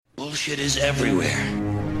Bullshit is everywhere.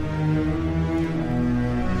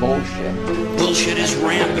 Bullshit. Bullshit is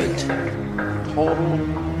rampant. Total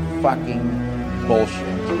fucking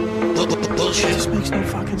bullshit. Bullshit. This makes no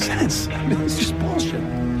fucking sense. I mean, it's just bullshit.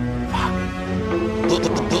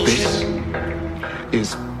 Bullshit.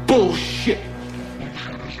 Is bullshit.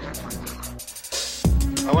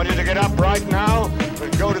 I want you to get up right now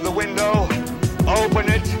and go to the window, open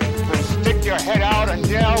it, and stick your head out and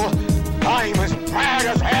yell, "I'm as mad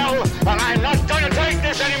as hell, and I'm not going to take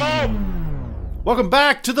this anymore!" Welcome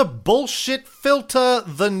back to the Bullshit Filter,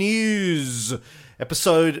 the news.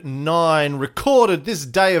 Episode 9, recorded this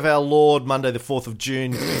day of our Lord, Monday the 4th of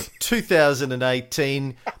June,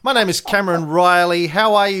 2018. My name is Cameron Riley.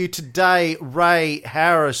 How are you today, Ray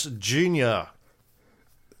Harris Jr.?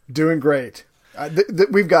 Doing great.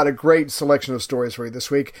 We've got a great selection of stories for you this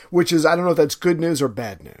week, which is, I don't know if that's good news or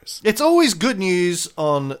bad news. It's always good news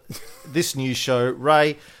on this news show,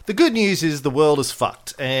 Ray. The good news is the world is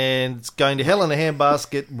fucked, and it's going to hell in a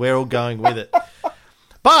handbasket. We're all going with it.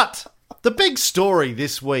 But the big story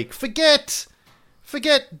this week, forget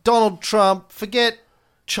Donald Trump, forget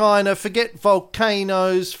China, forget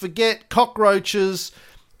volcanoes, forget cockroaches,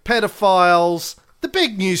 pedophiles. The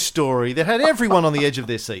big news story that had everyone on the edge of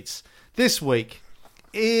their seats this week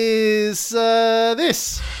is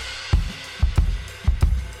this.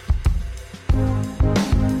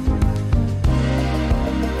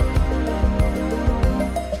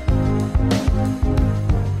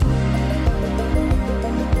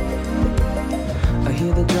 I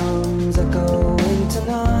hear the drums echoing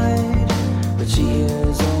tonight, but she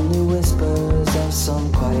hears only whispers of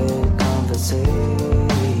some quiet conversation.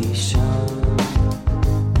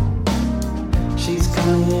 She's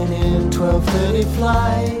coming in 12:30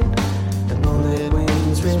 flight. The moonlit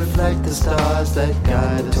wings reflect the stars that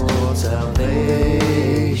guide us towards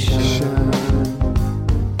salvation.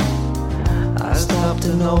 I stopped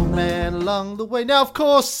an old man Along the way. Now, of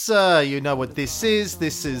course, you know what this is.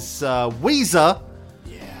 This is Weezer.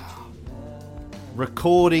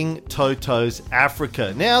 Recording Toto's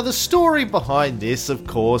Africa. Now, the story behind this, of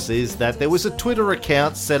course, is that there was a Twitter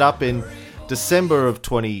account set up in December of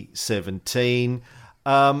 2017,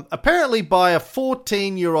 apparently by a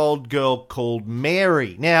 14-year-old girl called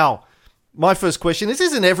Mary. Now, my first question is,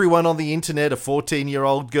 isn't everyone on the internet a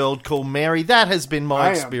 14-year-old girl called Mary? That has been my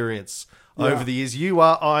experience over the years. You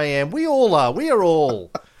are, I am, we all are. We are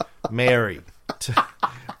all Mary.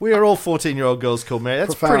 We are all 14-year-old girls called Mary.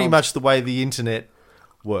 That's pretty much the way the internet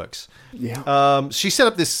works. Yeah. She set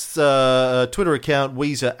up this Twitter account,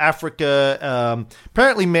 Weezer Africa.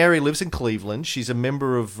 Apparently, Mary lives in Cleveland. She's a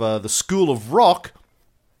member of the School of Rock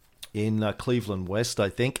in Cleveland West, I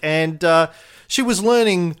think. And she was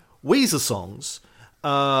learning Weezer songs.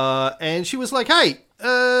 And she was like, hey,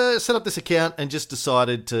 set up this account and just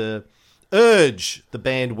decided to urge the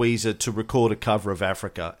band Weezer to record a cover of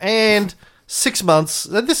Africa. And 6 months,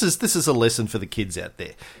 and this is a lesson for the kids out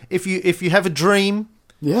there. If you have a dream,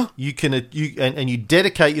 you can and you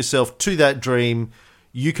dedicate yourself to that dream,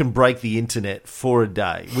 you can break the internet for a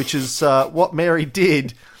day, which is what Mary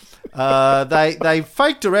did. They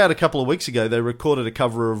faked her out a couple of weeks ago. They recorded a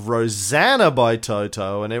cover of Rosanna by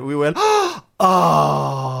Toto, and we went, oh!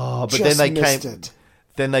 But Just then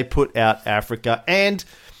then they put out Africa. And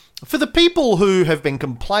for the people who have been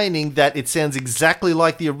complaining that it sounds exactly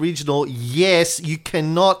like the original, yes, you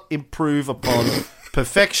cannot improve upon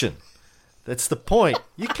perfection. That's the point.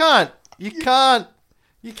 You can't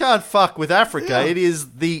fuck with Africa. Yeah. It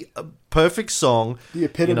is the perfect song. The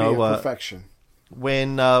epitome of perfection.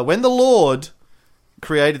 When the Lord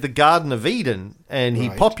created the Garden of Eden and he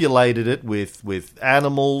populated it with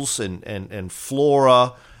animals and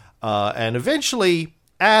flora, and eventually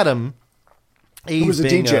Adam, Eve was a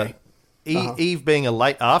being DJ. Eve being a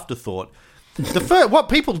late afterthought. What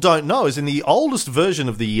people don't know is in the oldest version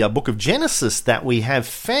of the book of Genesis that we have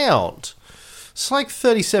found, it's like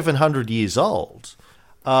 3,700 years old.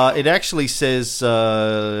 It actually says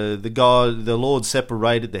the Lord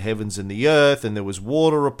separated the heavens and the earth, and there was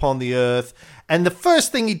water upon the earth. And the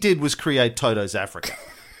first thing he did was create Toto's Africa,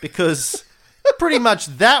 because pretty much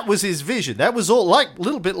that was his vision. That was all like a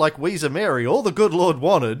little bit like Weezer Mary. All the good Lord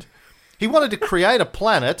wanted. He wanted to create a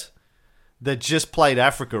planet that just played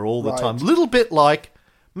Africa all the time. Little bit like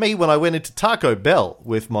me when I went into Taco Bell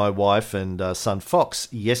with my wife and son Fox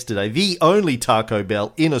yesterday. The only Taco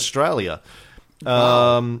Bell in Australia.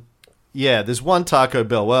 Yeah, there's one Taco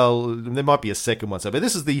Bell. Well, there might be a second one, but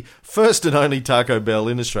this is the first and only Taco Bell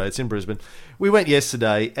in Australia. It's in Brisbane. We went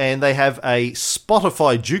yesterday, and they have a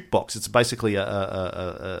Spotify jukebox. It's basically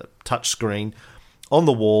a touch screen on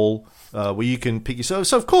the wall where you can pick yourself.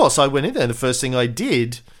 So, of course, I went in there, and the first thing I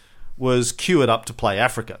did was queue it up to play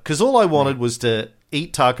Africa. Because all I wanted was to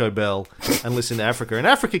eat Taco Bell and listen to Africa. And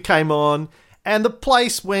Africa came on, and the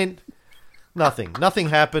place went nothing. Nothing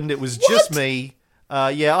happened. It was just me.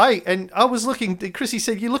 I was looking. Chrissy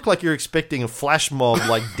said, "You look like you're expecting a flash mob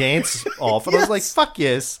like dance off," and I was like, "Fuck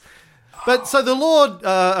yes!" But so the Lord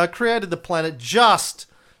created the planet just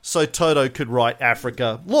so Toto could write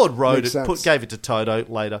Africa. Lord wrote it, gave it to Toto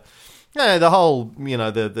later. Yeah, the whole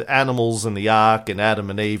the animals and the ark and Adam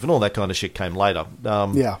and Eve and all that kind of shit came later.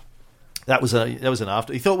 That was an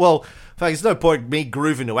after. He thought, well, there's no point me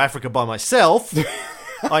grooving to Africa by myself.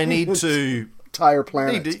 I need to entire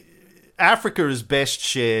planet. Africa is best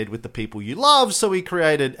shared with the people you love, so he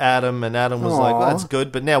created Adam, and Adam was like, well, that's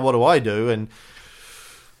good, but now what do I do? And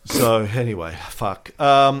so, anyway, fuck.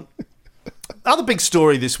 Other big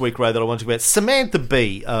story this week, Ray, that I want to talk about. Samantha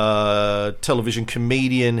Bee, television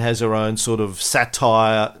comedian, has her own sort of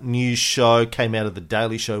satire news show, came out of The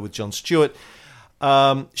Daily Show with Jon Stewart.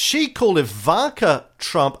 She called Ivanka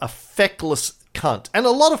Trump a feckless cunt. And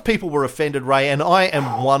a lot of people were offended, Ray, and I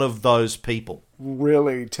am one of those people.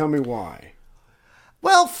 Really? Tell me why.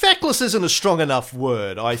 Well, feckless isn't a strong enough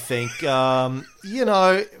word, I think.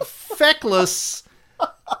 Feckless...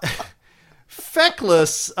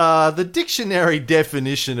 Feckless, the dictionary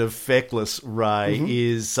definition of feckless, Ray,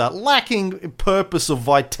 is lacking purpose or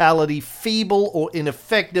vitality, feeble or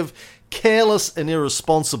ineffective, careless and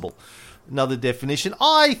irresponsible. Another definition.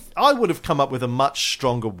 I would have come up with a much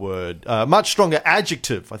stronger word, much stronger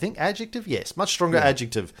adjective. I think adjective, yes, much stronger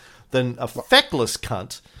adjective than a feckless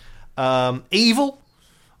cunt. Evil.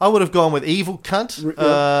 I would have gone with evil cunt.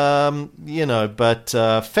 But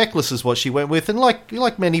feckless is what she went with, and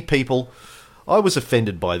like many people, I was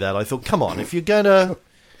offended by that. I thought, come on, if you're gonna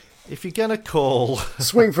call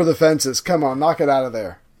swing for the fences, come on, knock it out of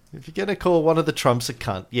there. If you're gonna call one of the Trumps a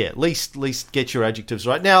cunt, at least get your adjectives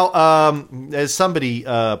right. Now, as somebody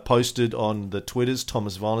posted on the Twitters,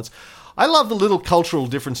 Thomas Violence, I love the little cultural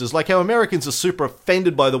differences, like how Americans are super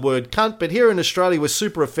offended by the word cunt, but here in Australia we're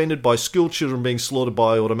super offended by school children being slaughtered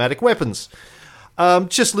by automatic weapons.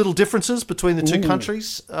 Just little differences between the two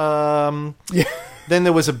countries. Then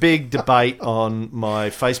there was a big debate on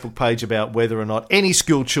my Facebook page about whether or not any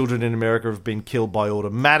school children in America have been killed by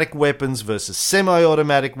automatic weapons versus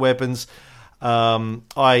semi-automatic weapons.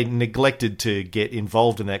 I neglected to get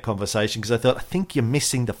involved in that conversation because I think you're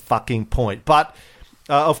missing the fucking point. But,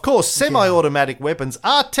 of course, semi-automatic weapons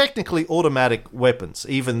are technically automatic weapons,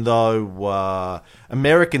 even though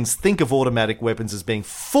Americans think of automatic weapons as being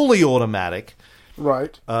fully automatic.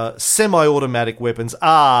 Right. Semi-automatic weapons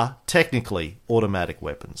are technically automatic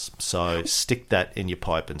weapons. So stick that in your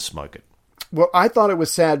pipe and smoke it. Well, I thought it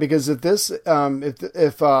was sad because if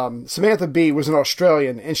Samantha Bee was an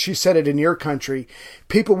Australian and she said it in your country,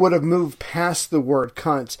 people would have moved past the word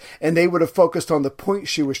cunt and they would have focused on the point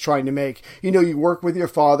she was trying to make. You work with your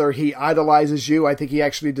father. He idolizes you. I think he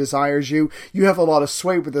actually desires you. You have a lot of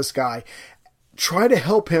sway with this guy. Try to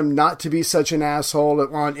help him not to be such an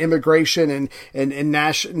asshole on immigration and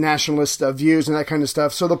nationalist views and that kind of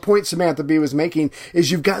stuff. So the point Samantha Bee was making is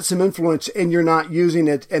you've got some influence and you're not using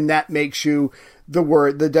it, and that makes you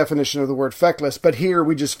the definition of the word feckless. But here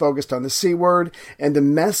we just focused on the C word, and the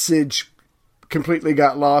message completely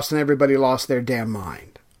got lost and everybody lost their damn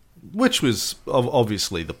mind. Which was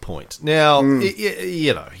obviously the point. Now,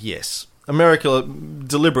 yes. America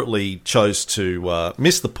deliberately chose to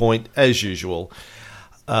miss the point, as usual.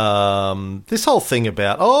 This whole thing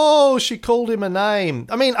about, she called him a name.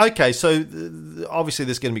 I mean, okay, so obviously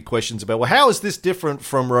there's going to be questions about, well, how is this different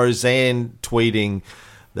from Roseanne tweeting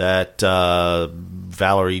that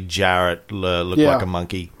Valerie Jarrett looked like a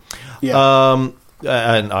monkey? Yeah.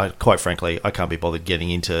 And quite frankly, I can't be bothered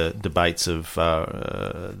getting into debates of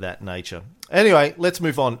that nature. Anyway, let's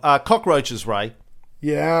move on. Cockroaches, Ray.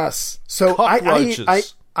 Yes. So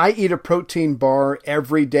I eat a protein bar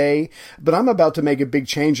every day, but I'm about to make a big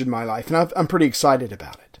change in my life, and I'm pretty excited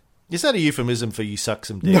about it. Is that a euphemism for you suck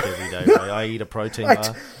some dick every day, Ray? I eat a protein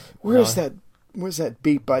bar. Where's that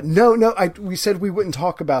beat button? No. We said we wouldn't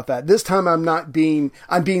talk about that. This time I'm being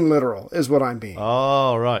literal, is what I'm being.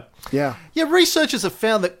 Oh, right. Yeah. Yeah, researchers have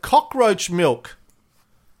found that cockroach milk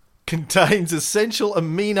contains essential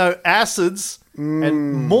amino acids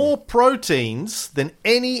and more proteins than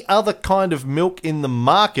any other kind of milk in the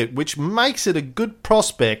market, which makes it a good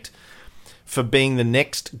prospect for being the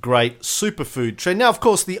next great superfood trend. Now, of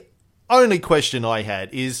course, the only question I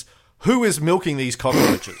had is, who is milking these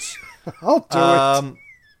cockroaches? I'll do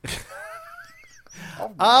it.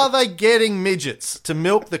 Are they getting midgets to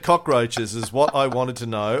milk the cockroaches is what I wanted to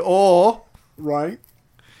know, or... Right.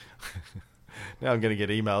 Now I'm going to get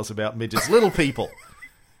emails about midgets. Little people.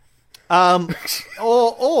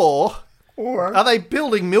 Or Or are they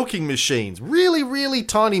building milking machines? Really, really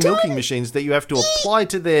tiny milking machines that you have to apply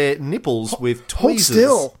to their nipples with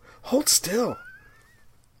tweezers. Hold still.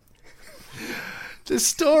 This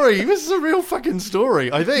story, this is a real fucking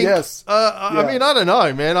story, I think. Yes. I mean, I don't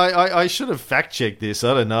know, man. I should have fact-checked this.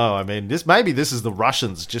 I don't know. I mean, maybe this is the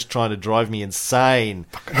Russians just trying to drive me insane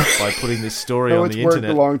by putting this story on the internet.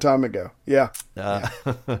 It's worked a long time ago. Yeah.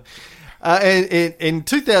 In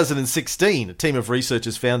 2016, a team of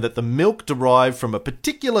researchers found that the milk derived from a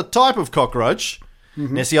particular type of cockroach.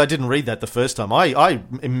 Now, see, I didn't read that the first time. I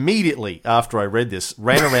immediately, after I read this,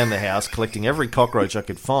 ran around the house collecting every cockroach I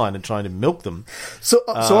could find and trying to milk them. So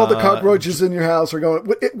all the cockroaches in your house are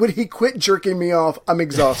going, would he quit jerking me off? I'm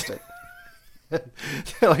exhausted.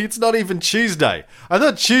 It's not even Tuesday. I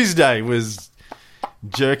thought Tuesday was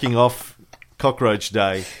jerking off cockroach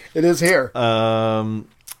day. It is here.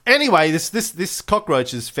 Anyway, this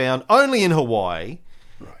cockroach is found only in Hawaii.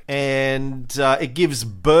 And it gives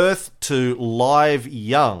birth to live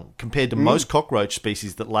young compared to most cockroach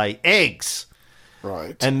species that lay eggs.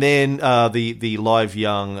 Right. And then the live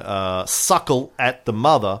young suckle at the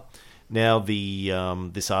mother. Now,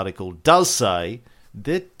 this article does say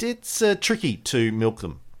that it's tricky to milk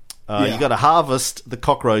them. You've got to harvest the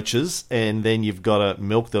cockroaches and then you've got to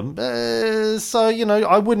milk them. So,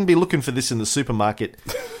 I wouldn't be looking for this in the supermarket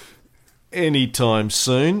anytime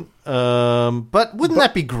soon. But wouldn't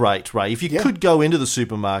that be great, Ray? If you could go into the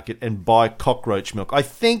supermarket and buy cockroach milk. I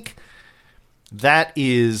think that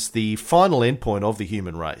is the final endpoint of the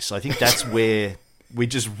human race. I think that's where we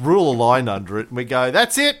just rule a line under it and we go,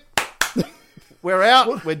 that's it. We're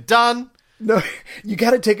out. We're done. No, you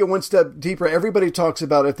got to take it one step deeper. Everybody talks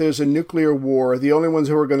about if there's a nuclear war, the only ones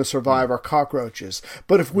who are going to survive are cockroaches.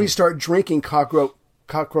 But if we start drinking cockroach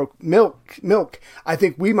milk, I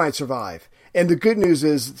think we might survive. And the good news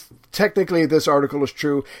is, technically, this article is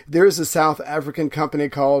true. There is a South African company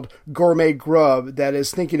called Gourmet Grub that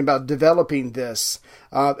is thinking about developing this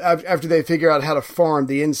after they figure out how to farm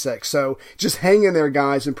the insects. So just hang in there,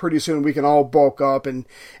 guys, and pretty soon we can all bulk up and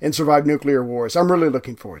survive nuclear wars. I'm really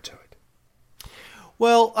looking forward to it.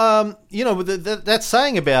 Well, that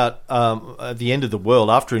saying about at the end of the world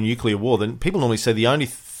after a nuclear war, then people normally say the only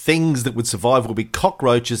things that would survive will be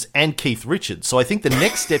cockroaches and Keith Richards. So I think the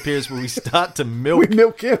next step here is where we start to milk. We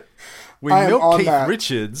milk him. We milk Keith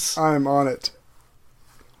Richards. I'm on it.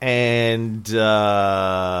 And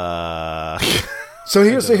so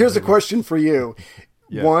here's a question for you.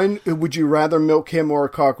 Yeah. One, would you rather milk him or a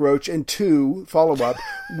cockroach? And two, follow up,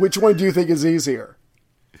 which one do you think is easier?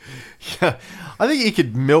 Yeah, I think you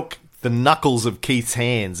could milk the knuckles of Keith's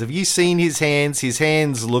hands. Have you seen his hands? His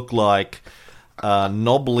hands look like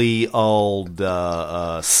knobbly old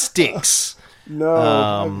sticks.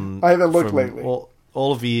 No, I haven't looked lately. All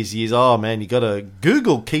of his years. Oh man, you got to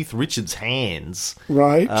Google Keith Richards' hands,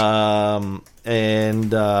 right?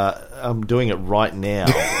 And I'm doing it right now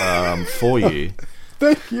for you.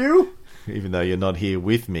 Thank you. Even though you're not here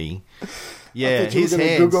with me. Yeah, his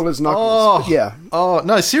hands. Google his knuckles. Oh, yeah. Oh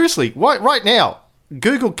no, seriously, right now,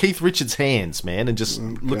 Google Keith Richards' hands, man, and just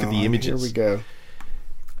look at the images. Here we go.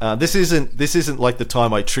 This isn't like the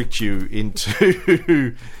time I tricked you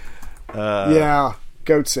into.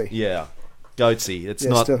 Goatsy. Yeah, Goatsy. It's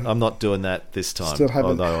not. I'm not doing that this time.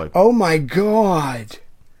 Oh my god.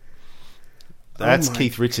 That's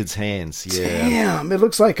Keith Richards' hands. Yeah. Damn, it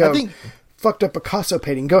looks like a fucked up Picasso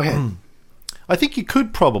painting. Go ahead. I think you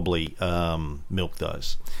could probably milk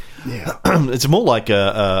those. Yeah. It's more like who's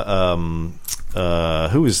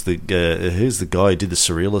the guy who did the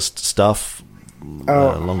surrealist stuff?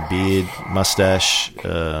 Long beard, mustache.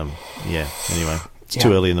 Anyway, it's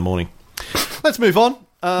too early in the morning. Let's move on.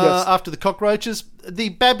 Yes. After the cockroaches, the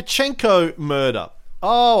Babchenko murder.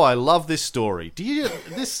 Oh, I love this story.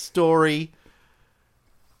 This story?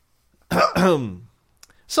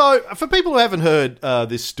 So, for people who haven't heard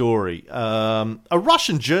this story, a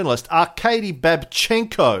Russian journalist, Arkady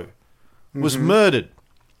Babchenko, was murdered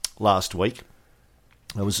last week.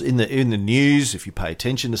 It was in the news, if you pay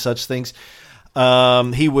attention to such things.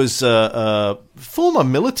 He was a former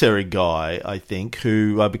military guy, I think,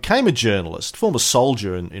 who became a journalist, former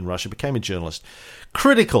soldier in Russia, became a journalist,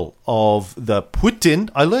 critical of the Putin.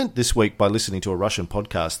 I learned this week by listening to a Russian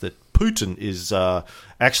podcast that Putin is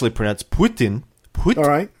actually pronounced Putin. All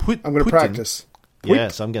right, I'm going to practice. Yeah,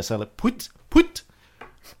 so I'm going to say like Putin.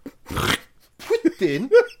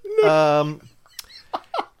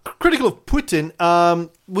 Critical of Putin,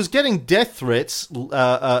 was getting death threats,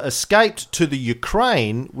 escaped to the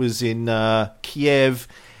Ukraine, was in Kiev,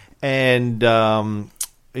 and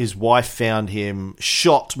his wife found him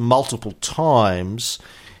shot multiple times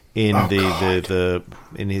in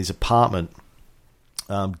in his apartment,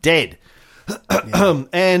 dead.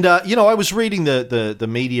 And I was reading the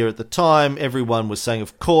media at the time. Everyone was saying,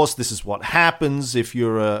 of course, this is what happens if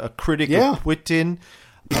you're a critic of Putin.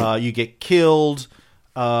 You get killed.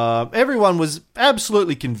 Everyone was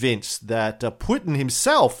absolutely convinced that Putin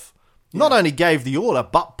himself not only gave the order,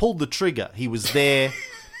 but pulled the trigger. He was there.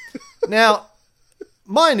 Now,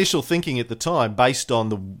 my initial thinking at the time, based on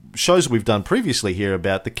the shows we've done previously here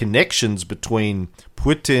about the connections between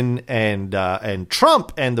Putin and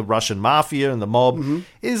Trump and the Russian mafia and the mob,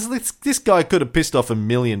 is this guy could have pissed off 1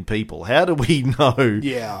 million people. How do we know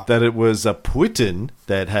that it was Putin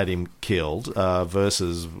that had him killed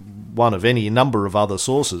versus one of any number of other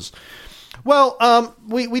sources? Well,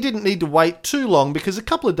 we didn't need to wait too long, because a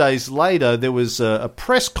couple of days later there was a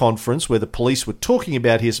press conference where the police were talking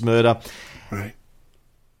about his murder. Right.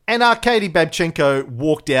 And Arkady Babchenko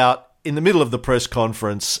walked out in the middle of the press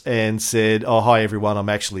conference and said, "Oh, hi, everyone. I'm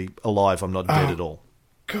actually alive. I'm not dead at all."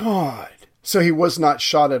 God. So he was not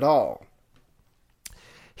shot at all.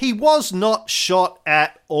 He was not shot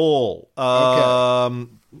at all. Okay.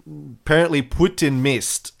 Apparently, Putin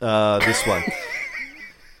missed this one.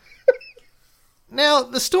 Now,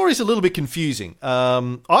 the story's a little bit confusing.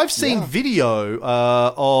 I've seen video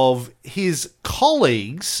of his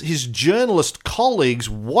colleagues, his journalist colleagues,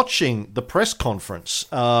 watching the press conference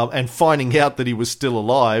and finding out that he was still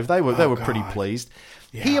alive. They were pretty pleased.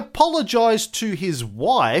 Yeah. He apologized to his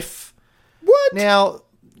wife. What? Now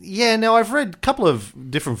I've read a couple of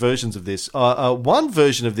different versions of this. One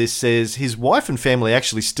version of this says his wife and family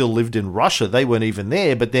actually still lived in Russia. They weren't even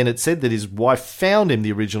there, but then it said that his wife found him,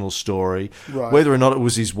 the original story. Right. Whether or not it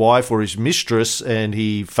was his wife or his mistress, and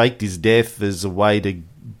he faked his death as a way to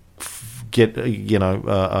get,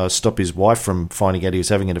 stop his wife from finding out he was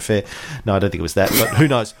having an affair. No, I don't think it was that, but who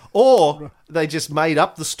knows? Or they just made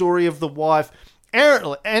up the story of the wife.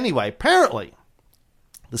 Apparently,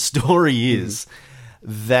 the story is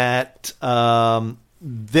that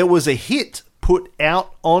there was a hit put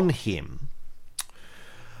out on him,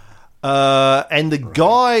 and the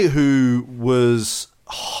guy who was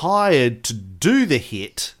hired to do the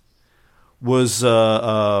hit was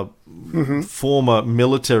a former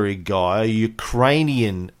military guy, a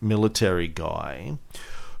Ukrainian military guy,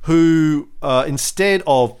 who instead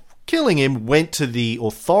of killing him went to the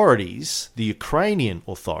authorities, the Ukrainian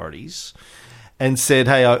authorities, and said,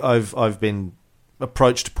 "Hey, I've been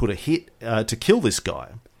approached to put a hit to kill this guy."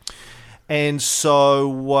 And so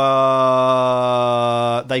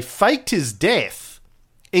they faked his death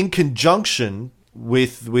in conjunction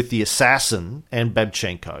with the assassin and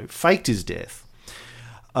Babchenko, faked his death.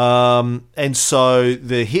 And so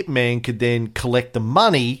the hitman could then collect the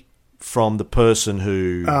money from the person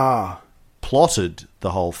who plotted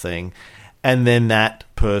the whole thing, and then that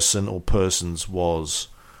person or persons was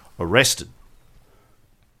arrested.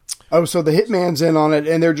 Oh, so the hitman's in on it,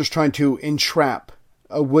 and they're just trying to entrap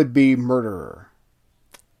a would-be murderer.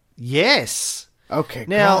 Yes. Okay,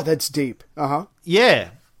 now, God, that's deep. Uh-huh.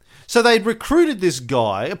 Yeah. So they'd recruited this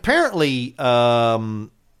guy. Apparently,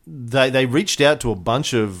 they reached out to a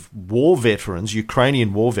bunch of war veterans,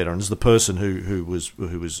 Ukrainian war veterans. The person who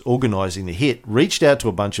was organising the hit reached out to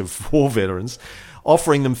a bunch of war veterans,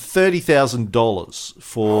 offering them $30,000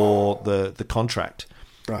 for the contract.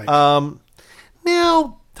 Right.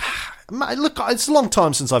 Now, look, it's a long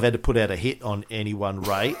time since I've had to put out a hit on anyone,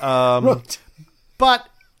 Ray. Right. But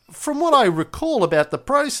from what I recall about the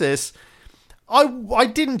process, I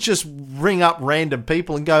didn't just ring up random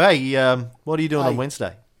people and go, "Hey, what are you doing on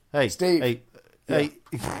Wednesday? Hey, Steve. Hey,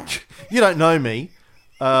 you don't know me.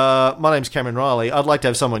 My name's Cameron Riley. I'd like to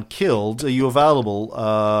have someone killed. Are you available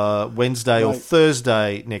Wednesday or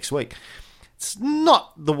Thursday next week?" It's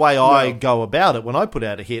not the way I go about it when I put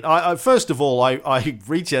out a hit. I first of all, I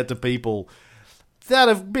reach out to people that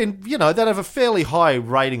have been, that have a fairly high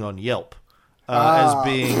rating on Yelp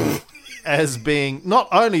as being not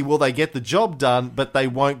only will they get the job done, but they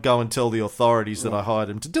won't go and tell the authorities that I hired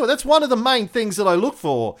them to do it. That's one of the main things that I look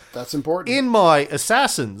for. That's important. In my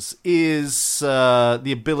assassins is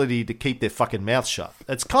the ability to keep their fucking mouth shut.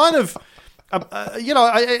 It's kind of...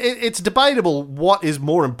 it's debatable what is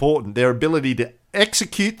more important, their ability to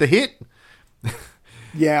execute the hit.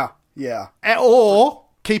 Yeah. Or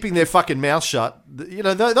keeping their fucking mouth shut.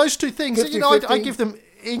 Those two things, 50-50. I give them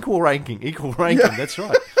equal ranking. Yeah. That's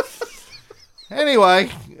right.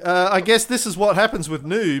 Anyway, I guess this is what happens with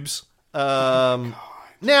noobs.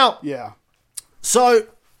 Now, so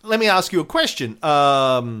let me ask you a question.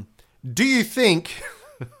 Do you think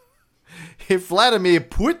if Vladimir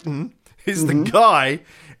Putin is the guy,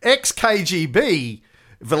 ex-KGB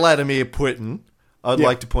Vladimir Putin, I'd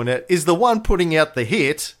like to point out, is the one putting out the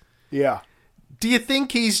hit. Yeah. Do you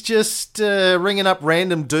think he's just ringing up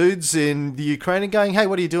random dudes in the Ukraine and going, "Hey,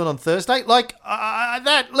 what are you doing on Thursday?" Like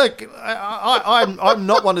that. Look, I'm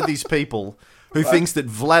not one of these people who thinks that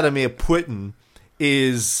Vladimir Putin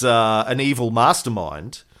is an evil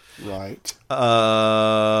mastermind, Right.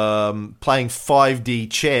 playing 5D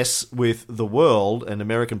chess with the world and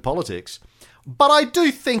American politics. But I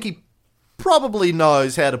do think he probably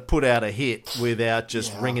knows how to put out a hit without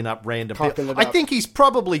just ringing up random people. I think he's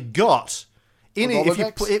probably got in it. If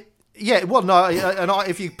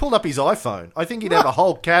you pulled up his iPhone, I think he'd have a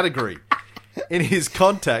whole category in his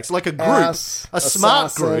contacts, like a group, a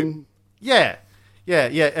smart group. Yeah.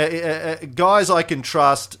 Guys I can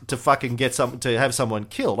trust to fucking to have someone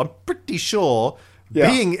killed. I'm pretty sure,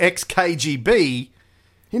 being ex-KGB,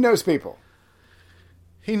 he knows people.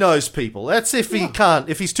 He knows people. That's if he can't,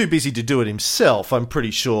 if he's too busy to do it himself, I'm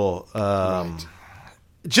pretty sure. Right.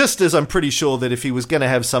 Just as I'm pretty sure that if he was going to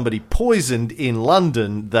have somebody poisoned in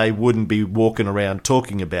London, they wouldn't be walking around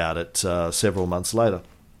talking about it several months later.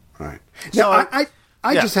 Right. Now,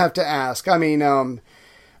 I just have to ask. I mean,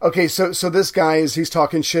 okay, so this guy he's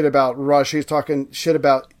talking shit about Russia. He's talking shit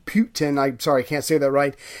about Putin. I'm sorry, I can't say that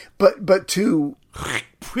right. But to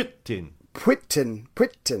Putin.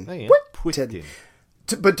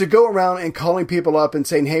 But to go around and calling people up and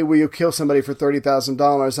saying, "Hey, will you kill somebody for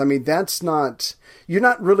 $30,000?" I mean, that's not. You're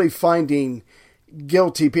not really finding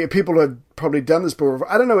guilty people who have probably done this before.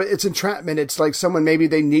 I don't know. It's entrapment. It's like someone, maybe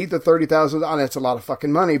they need the $30,000. Oh, that's a lot of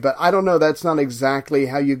fucking money, but I don't know. That's not exactly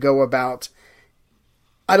how you go about.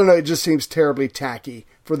 I don't know. It just seems terribly tacky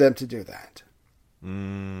for them to do that.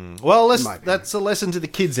 Well, that's a lesson to the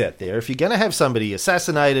kids out there. If you're going to have somebody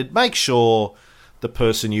assassinated, make sure the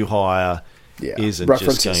person you hire isn't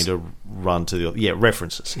just going to run to the...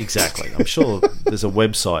 references. Exactly. I'm sure there's a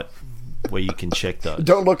website where you can check those.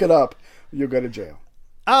 Don't look it up. You'll go to jail.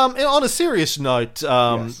 And on a serious note,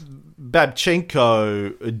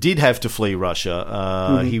 Babchenko did have to flee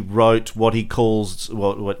Russia. He wrote what he calls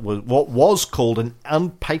what was called an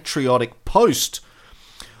unpatriotic post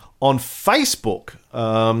on Facebook.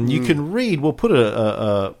 You can read. We'll put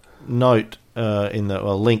a note in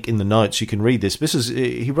a link in the notes. You can read this.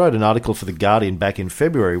 He wrote an article for The Guardian back in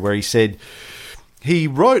February where he said he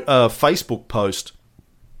wrote a Facebook post.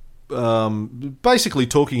 Basically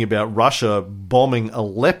talking about Russia bombing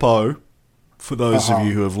Aleppo, for those of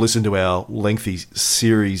you who have listened to our lengthy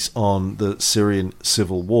series on the Syrian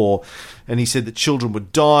civil war. And he said that children were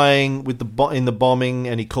dying in the bombing,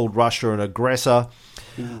 and he called Russia an aggressor.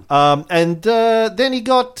 Then he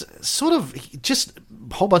got just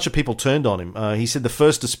a whole bunch of people turned on him. He said the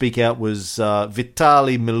first to speak out was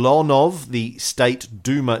Vitaly Milonov, the State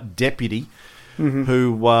Duma deputy,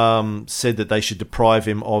 who said that they should deprive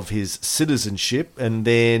him of his citizenship. And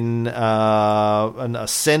then a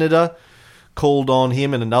senator called on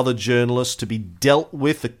him and another journalist to be dealt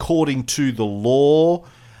with according to the law.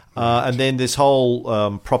 And then this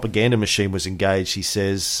whole propaganda machine was engaged. He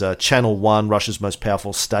says Channel 1, Russia's most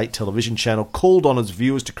powerful state television channel, called on its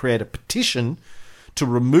viewers to create a petition to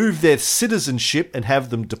remove their citizenship and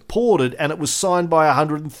have them deported, and it was signed by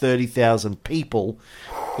 130,000 people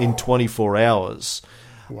in 24 hours.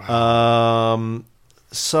 Wow.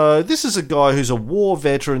 So this is a guy who's a war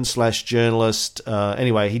veteran / journalist.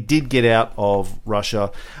 Anyway, he did get out of Russia.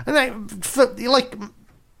 And I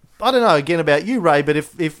don't know, again, about you, Ray, but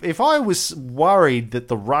if I was worried that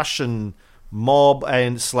the Russian mob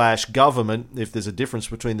and / government, if there's a difference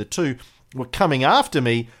between the two, were coming after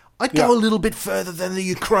me, I'd go a little bit further than the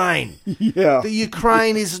Ukraine. The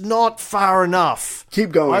Ukraine is not far enough.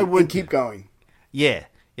 Keep going. Keep going. Yeah.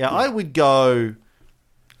 I would go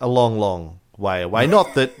a long, long way away.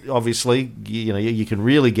 Not that, obviously, you can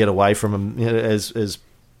really get away from them, as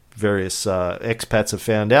various expats have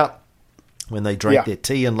found out when they drank their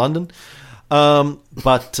tea in London. I'd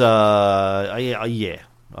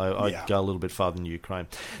go a little bit farther than Ukraine.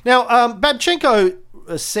 Now, Babchenko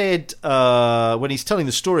said when he's telling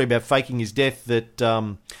the story about faking his death that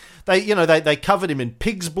they covered him in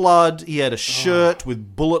pig's blood. He had a shirt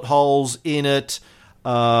with bullet holes in it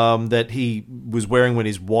that he was wearing when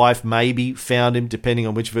his wife maybe found him, depending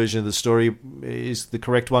on which version of the story is the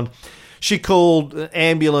correct one. She called an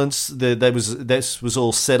ambulance. This was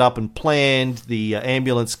all set up and planned. The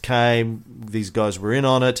ambulance came. These guys were in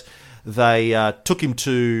on it. They took him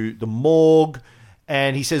to the morgue.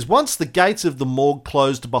 And he says, once the gates of the morgue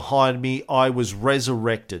closed behind me, I was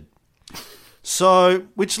resurrected. So,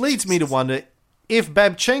 which leads me to wonder, if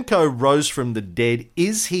Babchenko rose from the dead,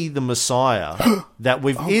 is he the Messiah?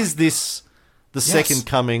 Is this the second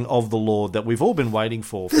coming of the Lord that we've all been waiting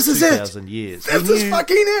for This is 2,000 years. This is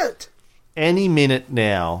fucking it. Any minute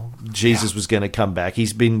now, Jesus was going to come back.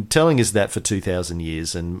 He's been telling us that for 2,000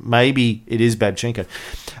 years, and maybe it is Babchenko.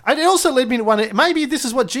 And it also led me to wonder, maybe this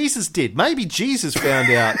is what Jesus did. Maybe Jesus found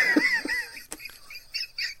out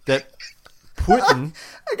that Putin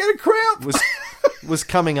I got a cramp. was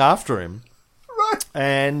coming after him. Right.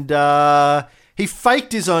 And he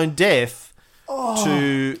faked his own death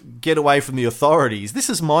to get away from the authorities. This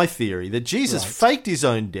is my theory, that Jesus faked his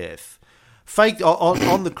own death. Faked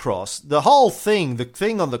on the cross. The whole thing, the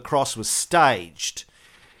thing on the cross was staged.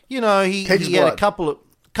 You know, he had a couple of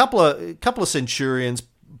centurions.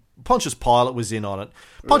 Pontius Pilate was in on it.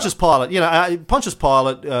 Pontius Pilate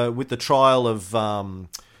with the trial of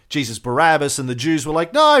Jesus Barabbas, and the Jews were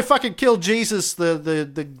like, no, fucking kill Jesus,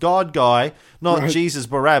 the God guy, not Jesus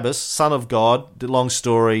Barabbas, son of God. Long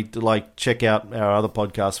story. Check out our other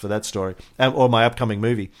podcast for that story, or my upcoming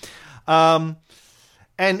movie.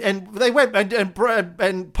 And they went, and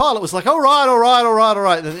Pilate was like, all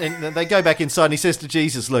right. And they go back inside, and he says to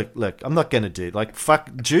Jesus, look, I'm not going to do it. Like,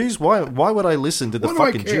 fuck Jews, why would I listen to the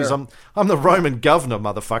fucking Jews? I'm the Roman governor,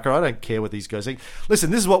 motherfucker. I don't care what these guys think.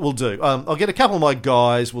 Listen, this is what we'll do. I'll get a couple of my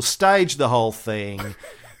guys, we'll stage the whole thing.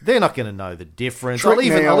 They're not going to know the difference. I'll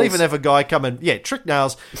even have a guy come and, trick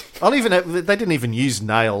nails. They didn't even use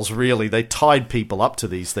nails, really. They tied people up to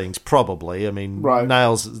these things, probably. I mean,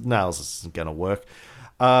 nails isn't going to work.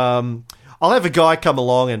 I'll have a guy come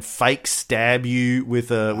along and fake stab you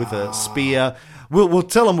with a spear. We'll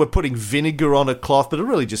tell them we're putting vinegar on a cloth, but it'll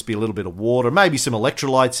really just be a little bit of water, maybe some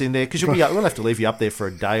electrolytes in there, because we'll have to leave you up there for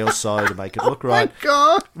a day or so to make it look right. Oh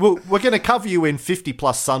my God. We're going to cover you in 50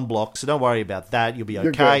 plus sunblocks, so don't worry about that. You'll be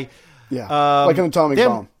okay. Yeah, like an atomic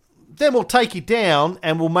bomb. Then we'll take you down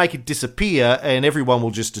and we'll make it disappear, and everyone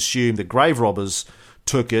will just assume the grave robbers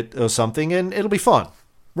took it or something, and it'll be fine.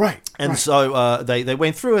 Right. And so they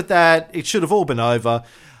went through with that. It should have all been over.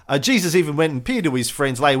 Jesus even went and appeared to his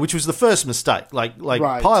friends later, which was the first mistake. Like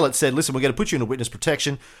Pilate said, listen, we're going to put you in a witness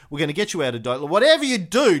protection. We're going to get you out of Dotla. Whatever you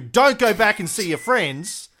do, don't go back and see your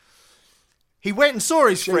friends. He went and saw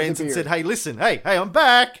his friends and said, hey, listen, hey, I'm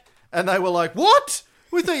back. And they were like, what?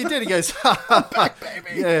 We thought you did. He goes, I'm back,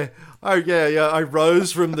 baby. Yeah. Oh, yeah, I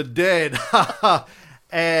rose from the dead.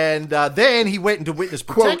 And then he went into witness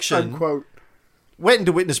protection. Quote, unquote. Went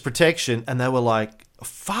into witness protection, and they were like,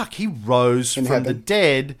 fuck, he rose from the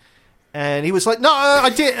dead. And he was like, no,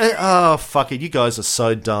 I did. Oh, fuck it. You guys are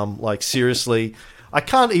so dumb. Like, seriously. I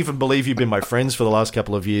can't even believe you've been my friends for the last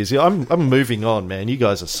couple of years. I'm moving on, man. You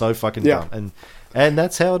guys are so fucking dumb. And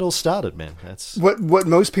that's how it all started, man. That's what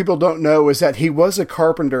most people don't know is that he was a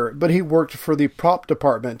carpenter, but he worked for the prop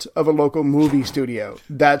department of a local movie studio.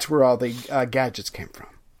 That's where all the gadgets came from.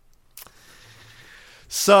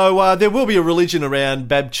 So there will be a religion around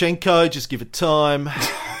Babchenko. Just give it time.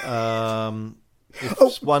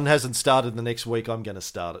 If one hasn't started the next week, I'm going to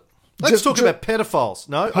start it. Let's talk about pedophiles.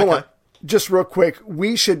 No? Hold on. Just real quick,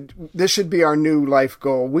 this should be our new life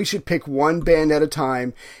goal. We should pick one band at a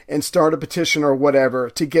time and start a petition or whatever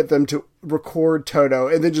to get them to record Toto,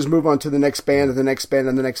 and then just move on to the next band and the next band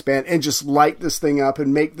and the next band, and just light this thing up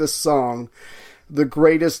and make this song the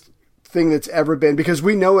greatest thing that's ever been, because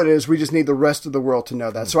we know it is. We just need the rest of the world to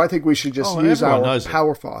know that. So I think we should just use our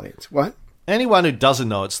powerful audience. What? Anyone who doesn't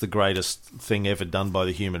know it's the greatest thing ever done by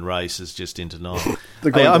the human race is just in denial.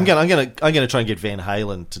 I'm gonna try and get Van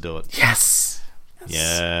Halen to do it. Yes.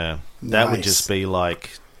 Yeah, that would just be like,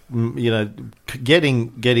 getting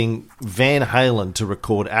Van Halen to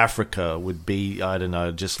record Africa would be, I don't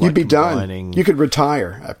know, just like you'd be done. You could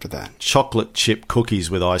retire after that. Chocolate chip cookies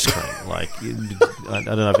with ice cream. Like, I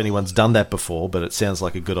don't know if anyone's done that before, but it sounds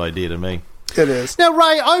like a good idea to me. It is. Now,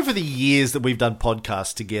 Ray, over the years that we've done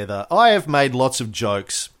podcasts together, I have made lots of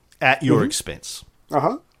jokes at your expense.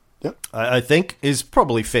 Uh-huh. Yep. I think is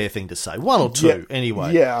probably a fair thing to say. One or two,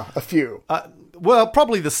 anyway. Yeah, a few. Well,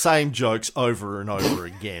 probably the same jokes over and over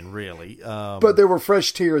again, really. But there were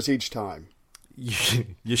fresh tears each time.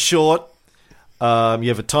 You're short. You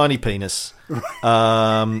have a tiny penis.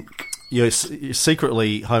 You're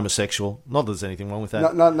secretly homosexual. Not that there's anything wrong with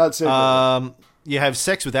that. Not secretly. You have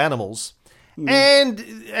sex with animals. And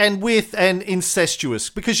incestuous,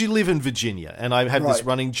 because you live in Virginia. And I have this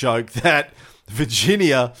running joke that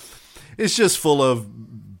Virginia is just full of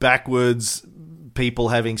backwards people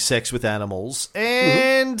having sex with animals.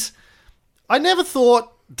 And I never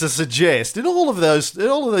thought to suggest, in all of those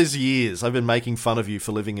years I've been making fun of you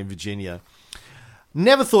for living in Virginia,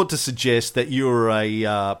 never thought to suggest that you're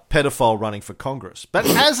a pedophile running for Congress. But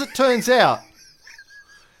as it turns out,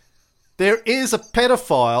 there is a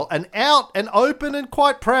pedophile, an out and open and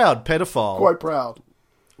quite proud pedophile. Quite proud.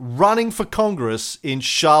 Running for Congress in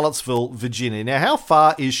Charlottesville, Virginia. Now, how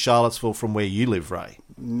far is Charlottesville from where you live, Ray?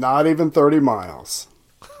 Not even 30 miles.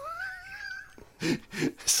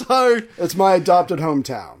 So... It's my adopted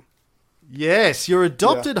hometown. Yes, your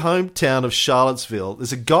adopted hometown of Charlottesville.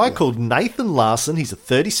 There's a guy called Nathan Larson. He's a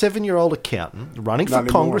 37-year-old accountant running for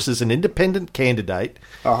Congress as an independent candidate.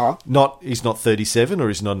 He's not 37 or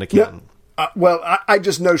he's not an accountant. Well, I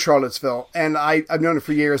just know Charlottesville, and I've known it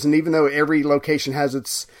for years. And even though every location has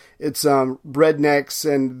its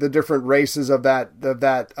rednecks and the different races of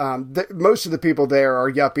most of the people there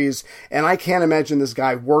are yuppies. And I can't imagine this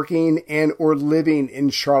guy working and or living in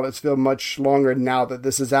Charlottesville much longer now that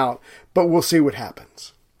this is out. But we'll see what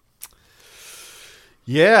happens.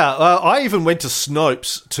 Yeah, I even went to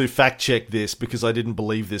Snopes to fact check this because I didn't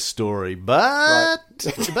believe this story. But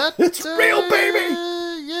it's real, baby.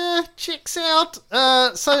 Yeah, checks out.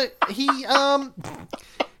 So he's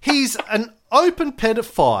an open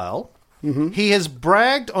pedophile. Mm-hmm. He has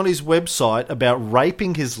bragged on his website about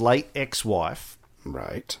raping his late ex-wife.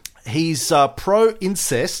 Right. He's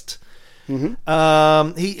pro-incest.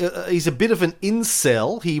 Mm-hmm. He's a bit of an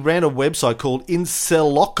incel. He ran a website called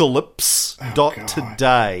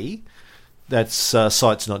incelocalypse.today. That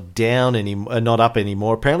site's not down anymore, not up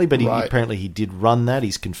anymore apparently, but apparently he did run that.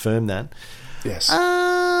 He's confirmed that. Yes.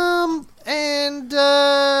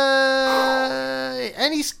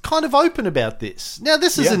 And he's kind of open about this. Now,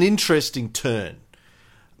 this is an interesting turn.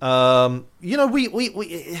 We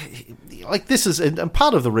like this is, and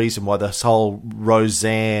part of the reason why this whole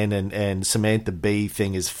Roseanne and Samantha Bee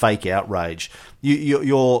thing is fake outrage.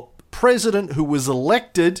 Your president, who was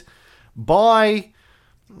elected by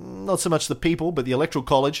not so much the people, but the Electoral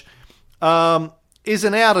College, is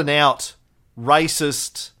an out and out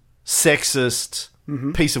racist, sexist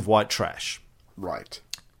piece of white trash. Right.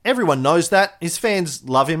 Everyone knows that. His fans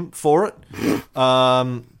love him for it.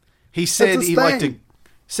 He said he liked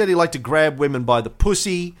to grab women by the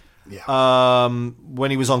pussy. Yeah. When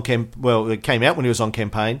he was on it came out when he was on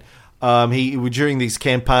campaign. During this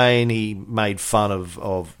campaign, he made fun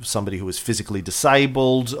of somebody who was physically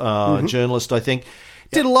disabled, a journalist, I think.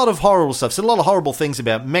 Did a lot of horrible stuff. Said a lot of horrible things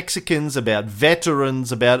about Mexicans, about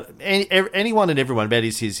veterans, about anyone and everyone, about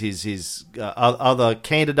his other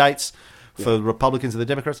candidates for the Republicans and the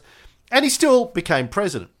Democrats. And he still became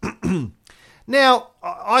president. Now,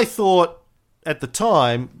 I thought at the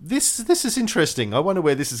time, this is interesting. I wonder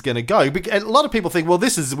where this is going to go. And a lot of people think, well,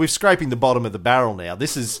 we're scraping the bottom of the barrel now.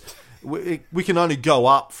 This is... We can only go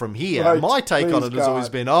up from here. Right. My take on it has God. always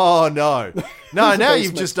been, oh no, now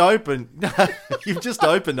you've just opened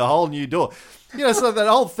a whole new door. So that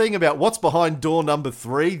whole thing about what's behind door number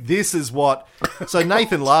 3. This is what. So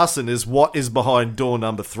Nathan Larson is what is behind door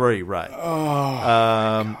number 3, Ray.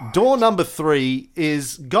 Door number 3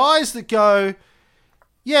 is guys that go,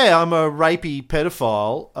 yeah, I'm a rapey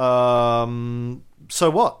pedophile. So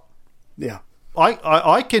what? Yeah.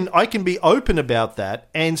 I can be open about that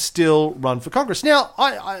and still run for Congress. Now,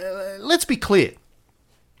 let's be clear.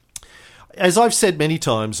 As I've said many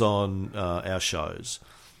times on our shows,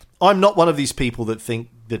 I'm not one of these people that think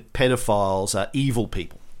that pedophiles are evil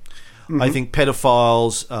people. Mm-hmm. I think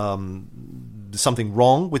pedophiles, there's something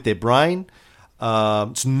wrong with their brain.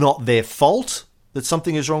 It's not their fault that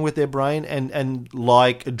something is wrong with their brain. And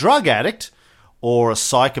like a drug addict or a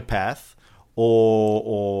psychopath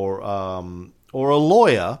or a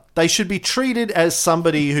lawyer, they should be treated as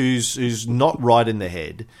somebody who's not right in the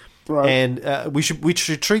head. Right. And we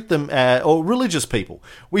should treat them or religious people.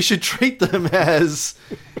 We should treat them as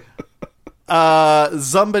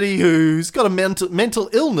somebody who's got a mental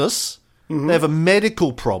illness. Mm-hmm. They have a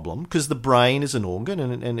medical problem because the brain is an organ,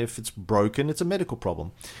 and if it's broken, it's a medical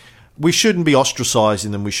problem. We shouldn't be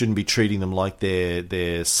ostracizing them. We shouldn't be treating them like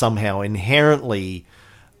they're somehow inherently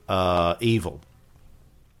evil.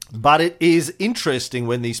 But it is interesting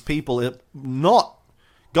when these people not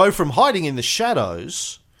go from hiding in the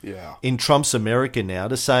shadows in Trump's America now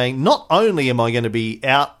to saying, not only am I going to be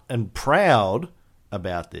out and proud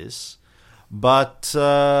about this, but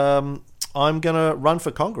I'm going to run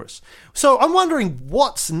for Congress. So I'm wondering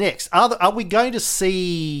what's next. Are we going to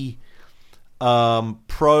see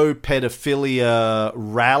pro-pedophilia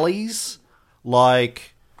rallies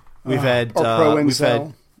like we've had? Or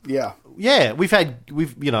pro-incel? Yeah, we've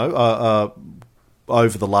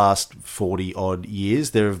over the last 40 odd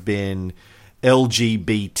years, there have been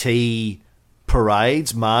LGBT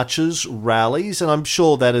parades, marches, rallies, and I'm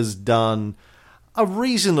sure that has done a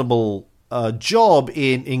reasonable job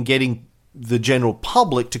in getting the general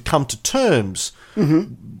public to come to terms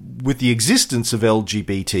with the existence of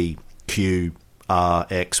LGBT Q, R,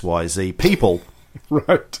 X, Y, Z people.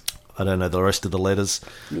 Right. I don't know the rest of the letters.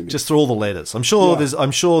 Just through all the letters. I'm sure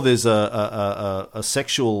there's a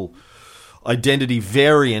sexual identity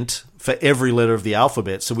variant for every letter of the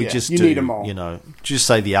alphabet. So we need them all. Just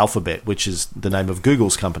say the alphabet, which is the name of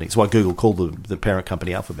Google's company. It's why Google called the parent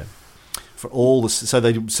company Alphabet. For all this, so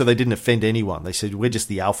they didn't offend anyone. They said we're just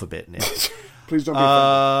the alphabet now. Please don't be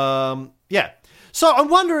offended. Yeah. So I'm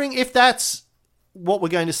wondering if that's what we're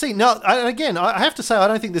going to see. Now, again, I have to say I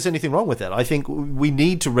don't think there's anything wrong with that. I think we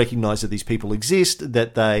need to recognise that these people exist,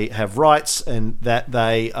 that they have rights, and that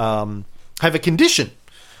they have a condition.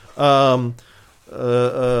 I'm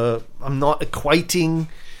not equating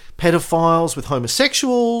pedophiles with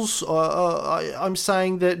homosexuals. I'm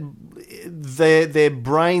saying that their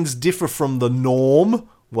brains differ from the norm,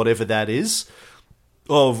 whatever that is,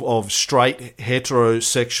 of straight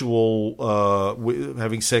heterosexual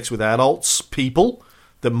having sex with adults people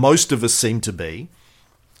that most of us seem to be.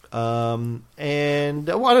 And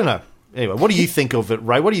well, I don't know. Anyway, what do you think of it,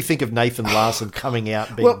 Ray? What do you think of Nathan Larson coming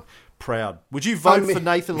out being proud? Would you vote for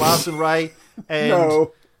Nathan Larson, Ray? And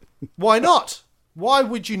no. Why not? Why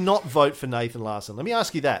would you not vote for Nathan Larson? Let me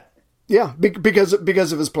ask you that. Yeah, because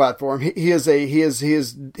of his platform. He has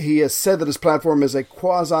said that his platform is a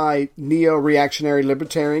quasi neo-reactionary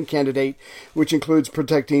libertarian candidate, which includes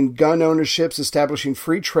protecting gun ownerships, establishing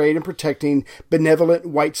free trade, and protecting benevolent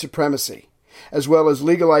white supremacy, as well as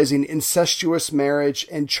legalizing incestuous marriage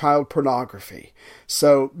and child pornography.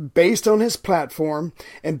 So, based on his platform,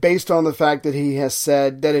 and based on the fact that he has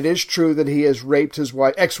said that it is true that he has raped his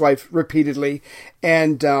ex-wife repeatedly,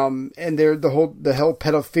 and the whole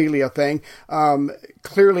pedophilia thing,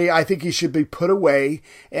 clearly I think he should be put away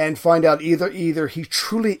and find out either he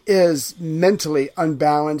truly is mentally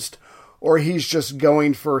unbalanced, or he's just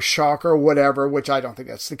going for a shock or whatever, which I don't think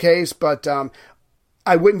that's the case, but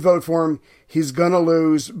I wouldn't vote for him. He's going to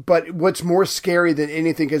lose. But what's more scary than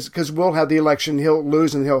anything is because we'll have the election, he'll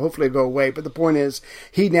lose and he'll hopefully go away. But the point is,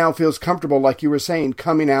 he now feels comfortable, like you were saying,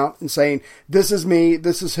 coming out and saying, this is me,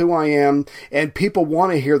 this is who I am. And people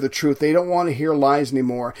want to hear the truth. They don't want to hear lies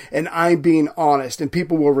anymore. And I'm being honest, and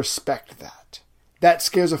people will respect that. That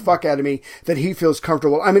scares the fuck out of me that he feels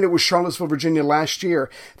comfortable. I mean, it was Charlottesville, Virginia last year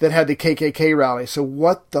that had the KKK rally. So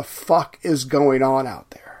what the fuck is going on out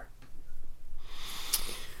there?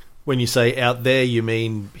 When you say out there, you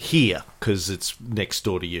mean here, because it's next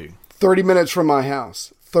door to you. 30 minutes from my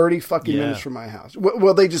house. 30 fucking minutes from my house.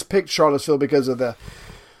 Well, they just picked Charlottesville because of the,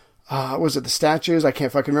 was it the statues? I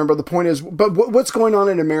can't fucking remember. The point is, but what's going on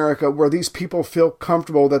in America where these people feel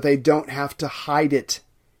comfortable that they don't have to hide it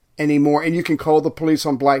anymore? And you can call the police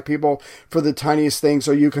on black people for the tiniest things,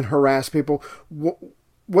 or you can harass people.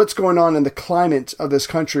 What's going on in the climate of this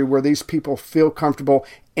country where these people feel comfortable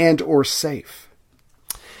and or safe?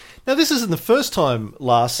 Now, this isn't the first time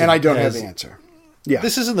Larson... And I don't have the answer. Yeah.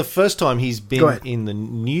 This isn't the first time he's been in the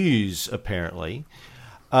news, apparently.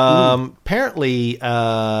 Apparently,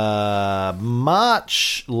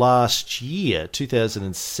 March last year,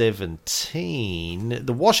 2017,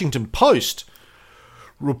 the Washington Post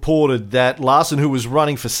reported that Larson, who was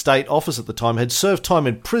running for state office at the time, had served time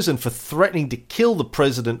in prison for threatening to kill the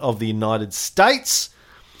President of the United States.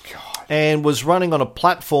 And was running on a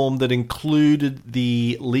platform that included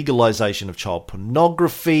the legalization of child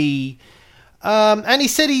pornography. And he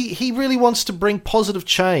said he really wants to bring positive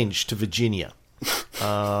change to Virginia.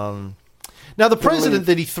 Now, the president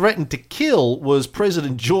that he threatened to kill was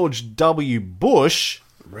President George W. Bush.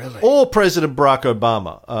 Really? Or President Barack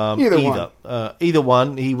Obama. Either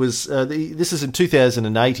one. He was. This is in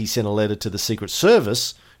 2008. He sent a letter to the Secret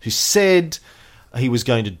Service who said he was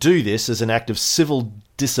going to do this as an act of civil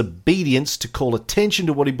disobedience to call attention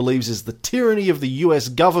to what he believes is the tyranny of the US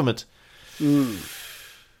government.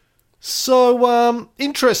 So,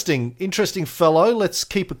 interesting fellow. Let's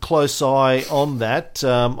keep a close eye on that.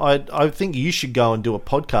 I think you should go and do a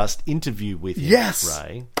podcast interview with him,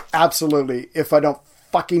 Ray. Absolutely. If I don't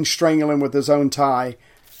fucking strangle him with his own tie,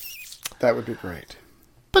 that would be great.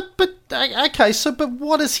 But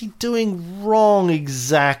what is he doing wrong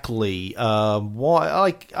exactly?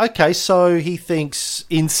 Why? Okay, so he thinks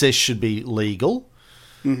incest should be legal.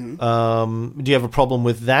 Mm-hmm. Do you have a problem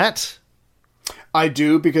with that? I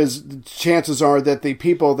do, because chances are that the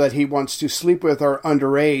people that he wants to sleep with are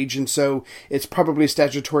underage, and so it's probably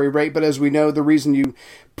statutory rape. But as we know, the reason you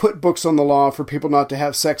put books on the law for people not to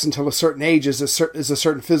have sex until a certain age is a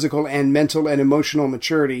certain physical and mental and emotional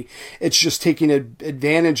maturity. It's just taking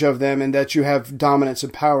advantage of them and that you have dominance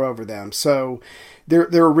and power over them. So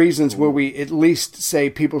there are reasons where we at least say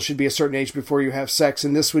people should be a certain age before you have sex,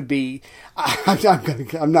 and this would be.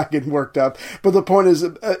 I'm not getting worked up, but the point is,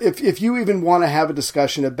 if you even want to have a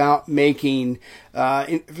discussion about making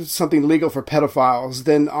something legal for pedophiles,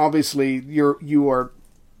 then obviously you are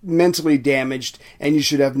mentally damaged, and you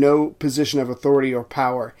should have no position of authority or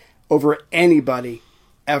power over anybody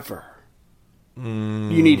ever.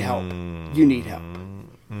 You need help. You need help.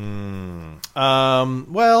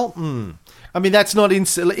 I mean, that's not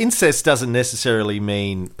incest doesn't necessarily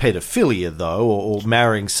mean pedophilia, though, or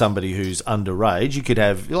marrying somebody who's underage. You could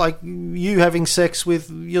have, like, you having sex with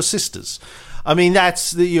your sisters. I mean,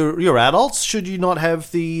 you're adults. Should you not have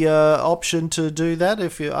the option to do that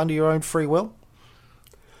if you're under your own free will?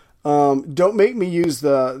 Don't make me use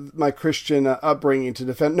my Christian upbringing to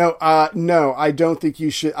defend. No, I don't think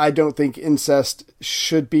you should. I don't think incest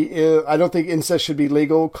should be. I don't think incest should be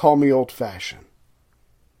legal. Call me old-fashioned.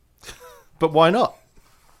 But why not?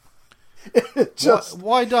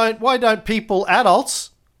 Why don't people,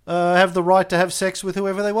 adults, have the right to have sex with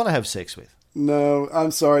whoever they want to have sex with? No,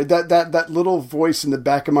 I'm sorry. That little voice in the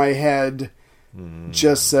back of my head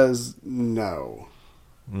just says no.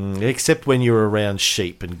 Except when you're around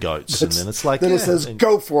sheep and goats, and then it's like... Then it says,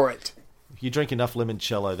 go for it. If you drink enough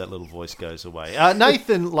limoncello, that little voice goes away.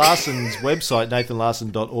 Nathan Larson's website,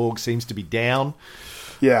 nathanlarson.org, seems to be down.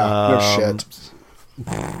 Yeah, no shit.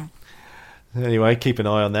 Anyway, keep an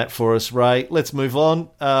eye on that for us, Ray. Let's move on.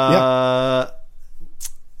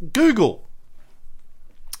 Google.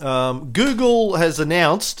 Google has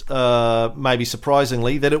announced, maybe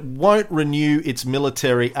surprisingly, that it won't renew its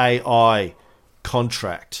military AI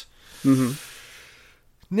contract. Mm-hmm.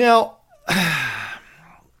 Now,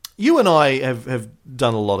 you and I have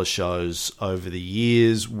done a lot of shows over the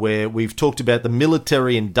years where we've talked about the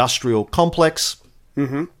military-industrial complex.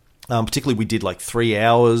 Mm-hmm. Particularly, we did like 3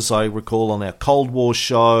 hours, I recall, on our Cold War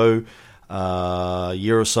show a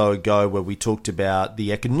year or so ago, where we talked about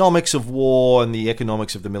the economics of war and the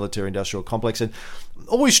economics of the military-industrial complex, and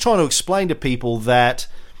always trying to explain to people that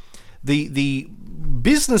the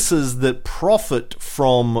businesses that profit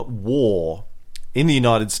from war in the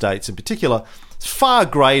United States in particular is far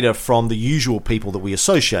greater from the usual people that we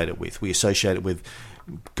associate it with. We associate it with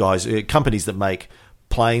companies that make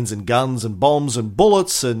planes and guns and bombs and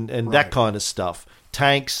bullets and that kind of stuff,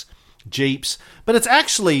 tanks, jeeps, but it's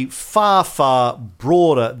actually far, far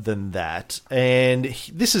broader than that, and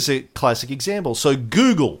this is a classic example. So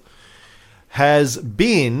Google has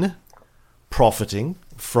been profiting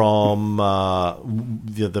from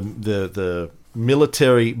the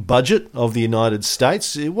military budget of the United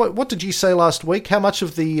States. What did you say last week? How much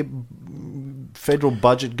of the federal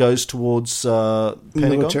budget goes towards Pentagon?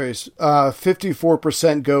 Militaries.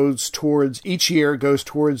 54% goes towards, each year goes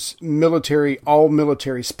towards all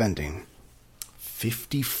military spending.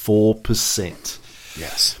 54%.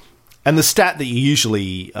 Yes. And the stat that you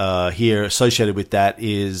usually hear associated with that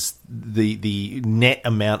is the net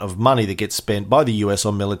amount of money that gets spent by the US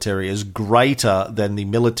on military is greater than the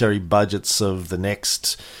military budgets of the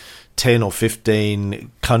next 10 or 15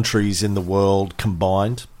 countries in the world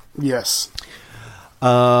combined. Yes.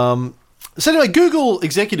 So anyway, Google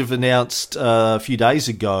executive announced a few days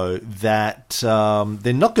ago that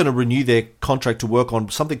they're not going to renew their contract to work on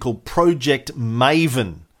something called Project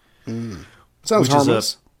Maven. Sounds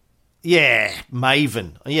harmless.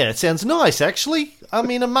 Maven. Yeah, it sounds nice, actually. I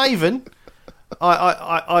mean, a Maven.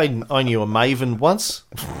 I knew a Maven once.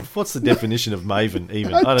 What's the definition of Maven,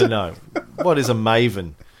 even? I don't know. What is a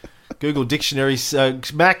Maven? Google Dictionary,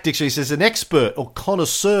 Mac Dictionary says an expert or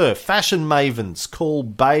connoisseur, fashion mavens call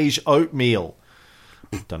beige oatmeal.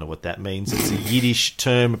 Don't know what that means. It's a Yiddish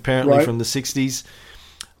term, apparently, from the 60s.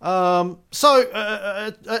 An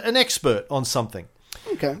expert on something.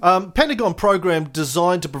 Okay. Pentagon program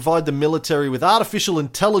designed to provide the military with artificial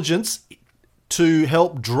intelligence to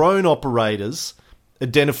help drone operators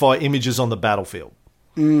identify images on the battlefield.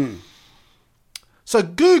 So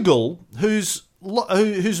Google, whose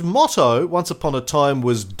motto once upon a time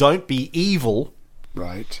was "Don't be evil,"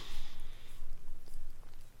 right?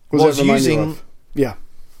 Was using. Yeah.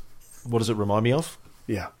 What does it remind me of?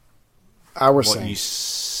 Yeah. What you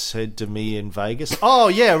said to me in Vegas. Oh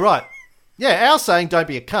yeah, right. Yeah, our saying "Don't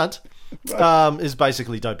be a cunt" is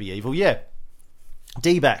basically "Don't be evil." Yeah,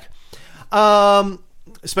 D-back.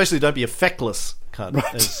 Especially "Don't be a feckless cunt."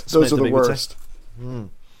 Right. Those are the worst.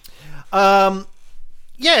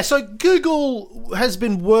 Yeah, so Google has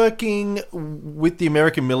been working with the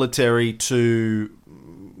American military to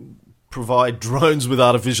provide drones with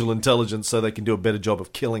artificial intelligence so they can do a better job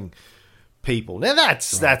of killing people. Now,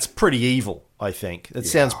 that's pretty evil, I think. That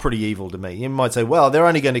sounds pretty evil to me. You might say, well, they're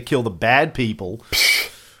only going to kill the bad people.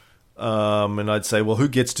 And I'd say, well, who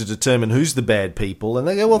gets to determine who's the bad people? And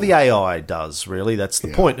they go, well, the AI does, really. That's the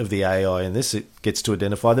point of the AI in this. It gets to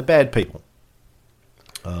identify the bad people.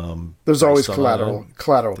 There's always collateral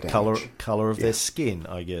the damage. color of their skin,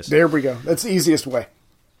 I guess. There we go. That's the easiest way.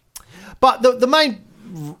 But the main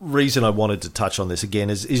reason I wanted to touch on this again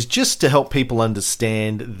is just to help people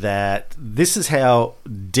understand that this is how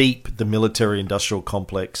deep the military-industrial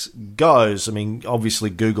complex goes. I mean, obviously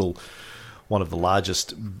Google, one of the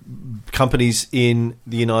largest companies in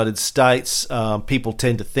the United States, people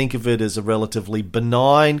tend to think of it as a relatively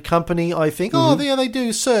benign company, I think. Oh, yeah, they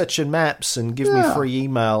do search and maps and give me free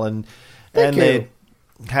email. And they,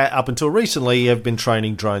 up until recently, have been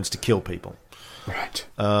training drones to kill people. Right.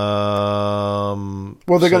 Well,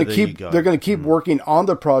 they're going to keep working on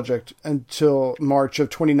the project until March of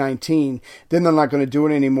 2019. Then they're not going to do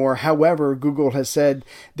it anymore. However, Google has said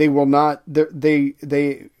they will not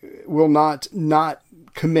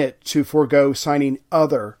commit to forego signing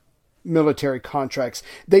other military contracts.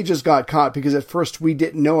 They just got caught because at first we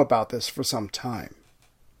didn't know about this for some time.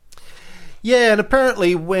 Yeah, and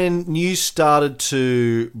apparently when news started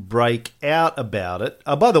to break out about it,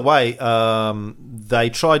 by the way, they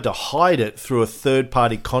tried to hide it through a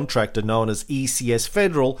third-party contractor known as ECS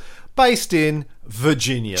Federal, based in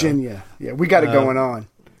Virginia. Yeah, we got it going on.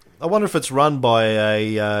 I wonder if it's run by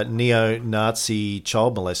a neo-Nazi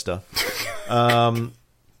child molester.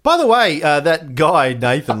 By the way, that guy,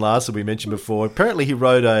 Nathan Larson, we mentioned before, apparently he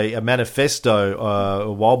wrote a manifesto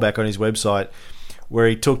a while back on his website where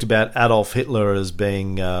he talked about Adolf Hitler as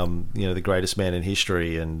being, the greatest man in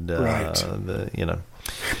history, and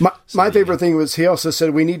My favorite thing was he also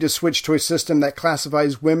said we need to switch to a system that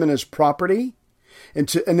classifies women as property,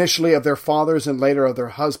 initially of their fathers and later of their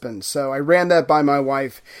husbands. So I ran that by my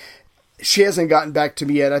wife. She hasn't gotten back to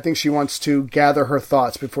me yet. I think she wants to gather her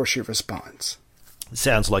thoughts before she responds.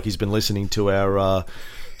 Sounds like he's been listening to our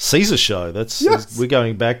Caesar show. We're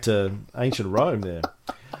going back to ancient Rome there.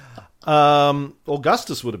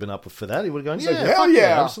 Augustus would have been up for that. He would have gone,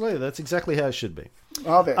 yeah, absolutely. That's exactly how it should be.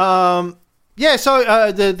 Oh, there.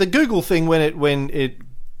 So the Google thing, when it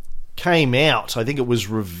came out, I think it was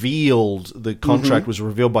revealed, the contract was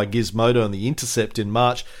revealed by Gizmodo and The Intercept in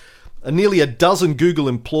March. Nearly a dozen Google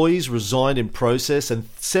employees resigned in process, and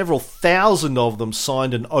several thousand of them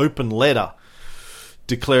signed an open letter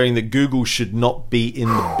declaring that Google should not be in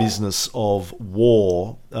the business of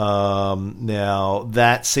war. Now,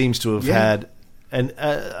 that seems to have had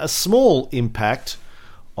a small impact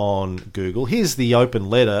on Google. Here's the open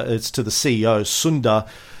letter. It's to the CEO, Sundar.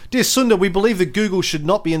 Dear Sundar, we believe that Google should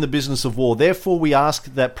not be in the business of war. Therefore, we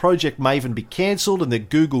ask that Project Maven be cancelled and that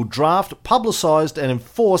Google draft, publicise and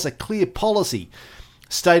enforce a clear policy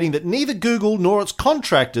stating that neither Google nor its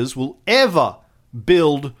contractors will ever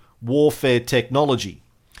build warfare technology.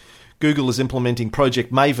 Google is implementing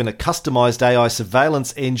Project Maven, a customized AI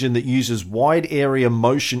surveillance engine that uses wide area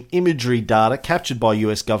motion imagery data captured by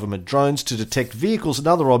US government drones to detect vehicles and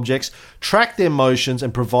other objects, track their motions,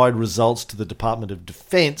 and provide results to the Department of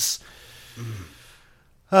Defense.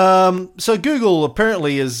 So Google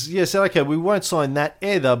apparently said, okay, we won't sign that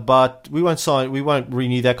either, but we won't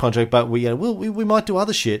renew that contract, but we might do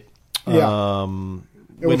other shit. Yeah.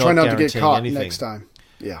 We'll try not to get caught next time.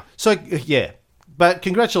 Yeah. So, yeah. But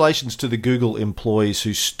congratulations to the Google employees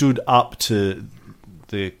who stood up to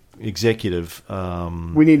the executive.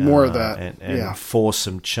 We need more of that. And force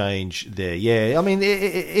some change there. Yeah, I mean,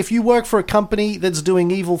 if you work for a company that's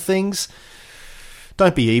doing evil things,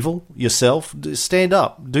 don't be evil yourself. Stand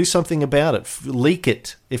up. Do something about it. Leak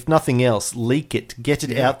it. If nothing else, leak it. Get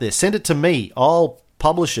it out there. Send it to me. I'll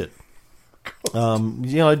publish it. Don't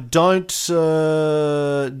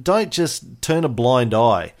just turn a blind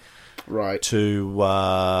eye. Right.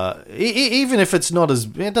 To even if it's not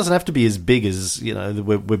it doesn't have to be as big as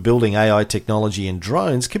we're building AI technology and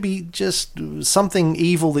drones. It could be just something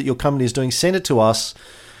evil that your company is doing. Send it to us,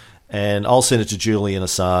 and I'll send it to Julian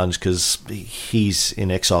Assange because he's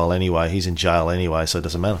in exile anyway. He's in jail anyway, so it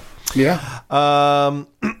doesn't matter. Yeah. All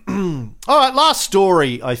right. Last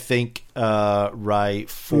story, I think, Ray,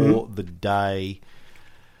 for the day.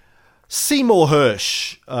 Seymour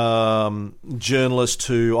Hersh, journalist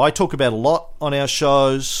who I talk about a lot on our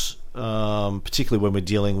shows, particularly when we're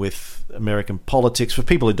dealing with American politics. For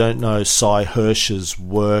people who don't know Cy Hersh's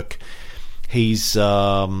work, he's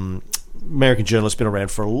American journalist, been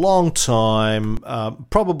around for a long time,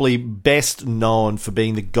 probably best known for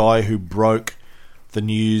being the guy who broke the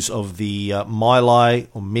news of the My Lai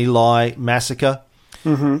or My Lai massacre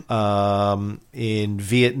in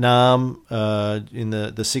Vietnam in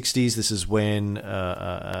the 60s. This is when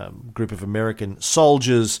a group of American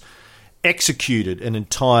soldiers executed an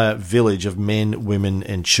entire village of men, women,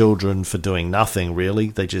 and children for doing nothing, really.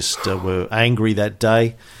 They just were angry that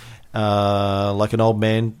day, like an old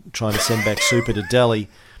man trying to send back super to Delhi,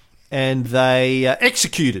 and they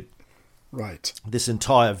executed this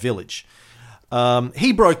entire village.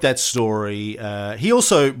 He broke that story. He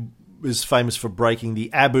also is famous for breaking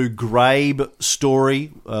the Abu Ghraib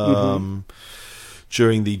story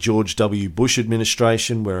during the George W. Bush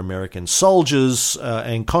administration, where American soldiers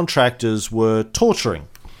and contractors were torturing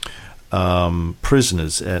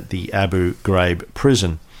prisoners at the Abu Ghraib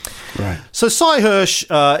prison. Right. So Cy Hirsch,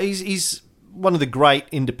 he's one of the great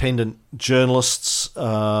independent journalists.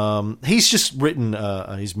 He's just written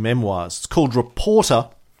his memoirs. It's called Reporter.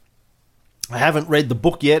 I haven't read the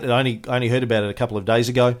book yet. I only heard about it a couple of days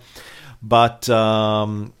ago. But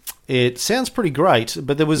it sounds pretty great.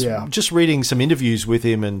 But there was just reading some interviews with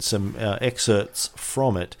him and some excerpts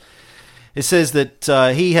from it. It says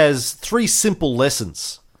that he has 3 simple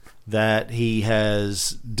lessons that he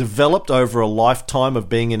has developed over a lifetime of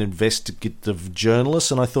being an investigative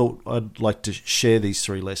journalist, and I thought I'd like to share these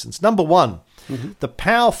 3 lessons. Number 1, the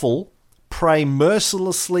powerful prey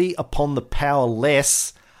mercilessly upon the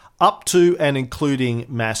powerless, up to and including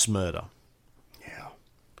mass murder.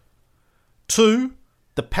 2,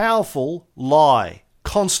 the powerful lie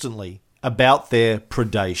constantly about their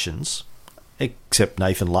predations, except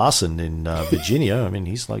Nathan Larson in Virginia. I mean,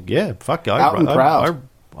 he's like, yeah, fuck,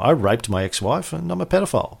 I raped my ex-wife and I'm a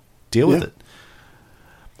pedophile. Deal with it.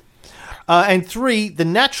 And 3, the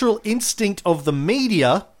natural instinct of the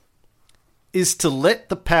media is to let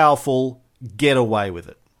the powerful get away with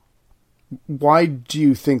it. Why do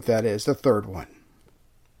you think that is, the third one?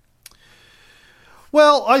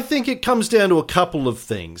 Well, I think it comes down to a couple of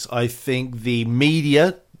things. I think the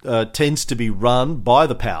media tends to be run by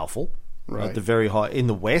the powerful at the very high in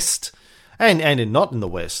the West, and not in the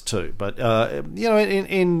West too. But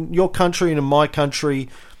in your country and in my country,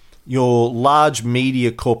 your large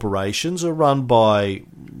media corporations are run by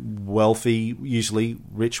wealthy, usually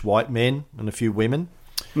rich white men and a few women.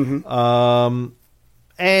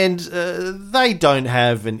 And they don't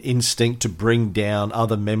have an instinct to bring down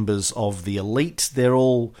other members of the elite. They're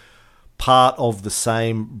all part of the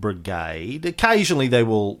same brigade. Occasionally they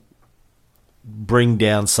will bring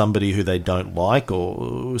down somebody who they don't like,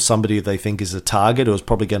 or somebody they think is a target, or is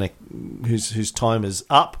probably going to whose time is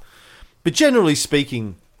up. But generally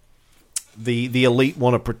speaking, the elite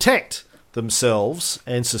want to protect themselves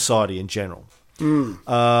and society in general.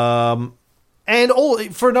 And all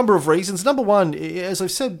for a number of reasons. Number 1, as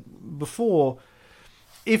I've said before,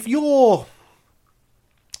 if you're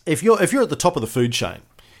at the top of the food chain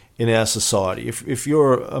in our society, if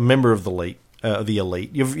you're a member of the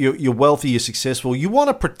elite, you're wealthy, you're successful, you want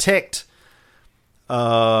to protect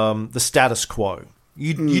the status quo.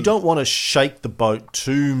 You don't want to shake the boat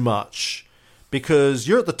too much because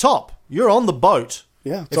you're at the top. You're on the boat.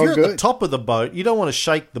 Yeah, if you're at the top of the boat, you don't want to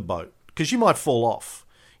shake the boat because you might fall off.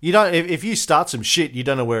 You don't. If you start some shit, you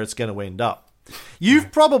don't know where it's going to end up.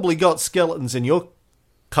 You've probably got skeletons in your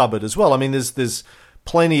cupboard as well. I mean, there's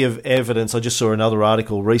plenty of evidence. I just saw another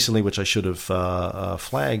article recently, which I should have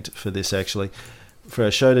flagged for this actually, for our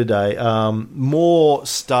show today. More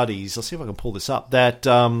studies. I'll see if I can pull this up. That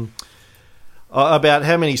about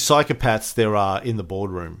how many psychopaths there are in the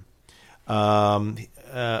boardroom, and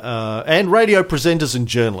radio presenters and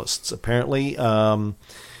journalists. Apparently.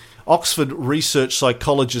 Oxford research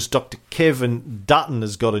psychologist Dr. Kevin Dutton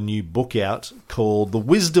has got a new book out called The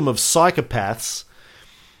Wisdom of Psychopaths,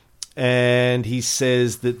 and he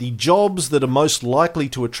says that the jobs that are most likely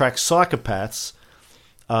to attract psychopaths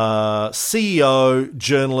are CEO,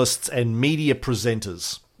 journalists, and media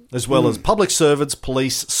presenters, as well as public servants,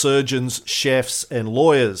 police, surgeons, chefs, and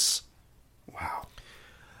lawyers.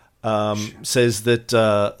 Wow. Says that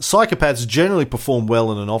psychopaths generally perform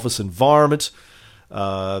well in an office environment.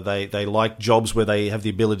 They like jobs where they have the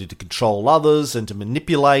ability to control others and to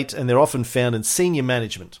manipulate, and they're often found in senior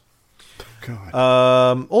management.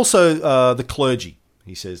 God. Also, the clergy,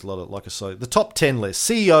 he says, the top 10 list: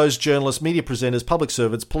 CEOs, journalists, media presenters, public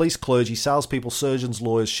servants, police, clergy, salespeople, surgeons,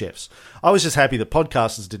 lawyers, chefs. I was just happy that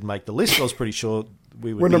podcasters didn't make the list. I was pretty sure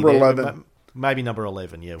we would. We're number 11. Maybe number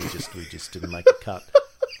 11. Yeah, we just didn't make a cut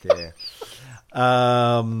there.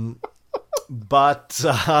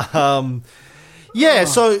 Yeah,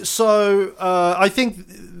 so I think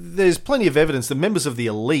there's plenty of evidence that members of the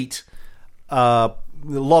elite, a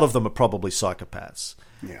lot of them are probably psychopaths.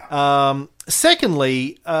 Yeah.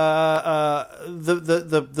 Secondly, the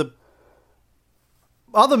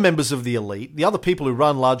other members of the elite, the other people who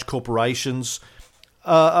run large corporations,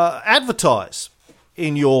 advertise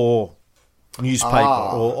in your newspaper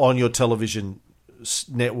or on your television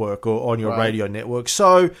network or on your radio network.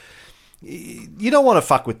 So you don't want to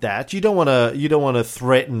fuck with that. You don't want to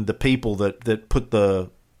threaten the people that put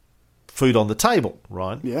the food on the table,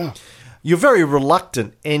 right? Yeah. You're very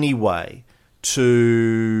reluctant anyway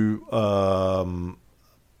to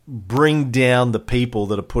bring down the people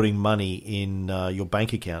that are putting money in your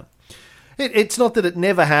bank account. It's not that it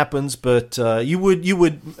never happens, but you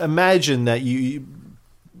would imagine that you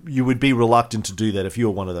would be reluctant to do that if you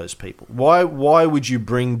were one of those people. Why would you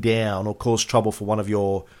bring down or cause trouble for one of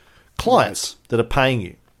your clients that are paying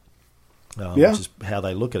you? Which is how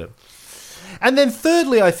they look at it. And then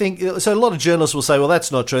thirdly, I think, so a lot of journalists will say, well,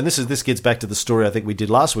 that's not true. And this gets back to the story I think we did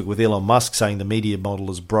last week with Elon Musk saying the media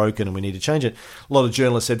model is broken and we need to change it. A lot of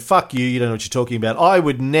journalists said, fuck you don't know what you're talking about. I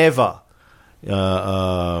would never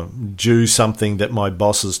do something that my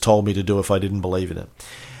bosses told me to do if I didn't believe in it.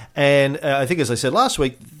 And I think, as I said last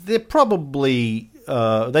week, they probably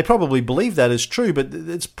believe that is true, but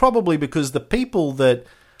it's probably because the people that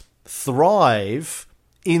thrive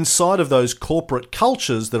inside of those corporate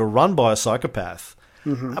cultures that are run by a psychopath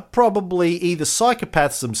are probably either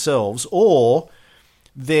psychopaths themselves or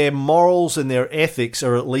their morals and their ethics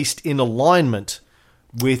are at least in alignment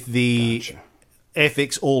with the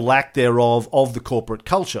ethics or lack thereof of the corporate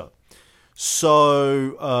culture.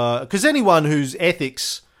 So, because anyone whose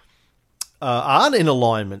ethics aren't in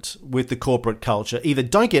alignment with the corporate culture either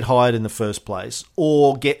don't get hired in the first place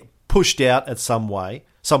or get pushed out at some way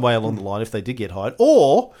along the line if they did get hired,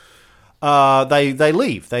 or they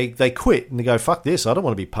leave, they quit and they go, fuck this, I don't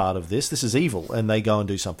want to be part of this, this is evil, and they go and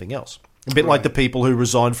do something else. A bit like the people who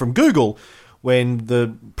resigned from Google when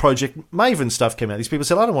the Project Maven stuff came out. These people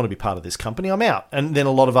said, I don't want to be part of this company, I'm out. And then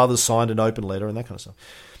a lot of others signed an open letter and that kind of stuff.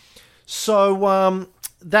 So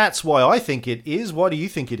that's why I think it is. Why do you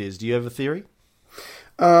think it is? Do you have a theory?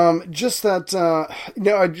 Just that,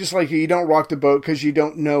 just like you don't rock the boat because you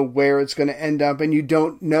don't know where it's going to end up and you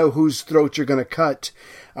don't know whose throat you're going to cut.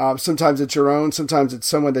 Sometimes it's your own, sometimes it's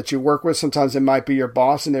someone that you work with, sometimes it might be your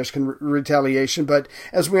boss and there's retaliation. But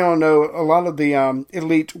as we all know, a lot of the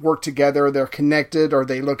elite work together, they're connected or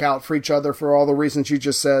they look out for each other for all the reasons you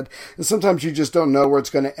just said. And sometimes you just don't know where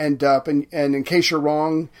it's going to end up. And in case you're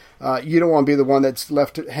wrong, you don't want to be the one that's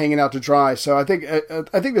left hanging out to dry. So I think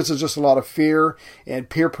this is just a lot of fear and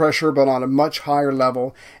peer pressure, but on a much higher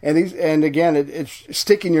level. And again, it's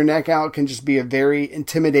sticking your neck out can just be a very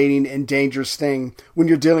intimidating and dangerous thing when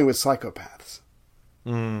you're dealing with psychopaths.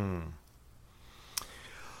 All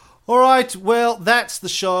right, well, that's the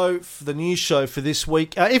show, the news show for this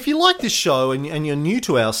week. If you like this show and you're new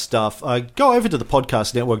to our stuff, go over to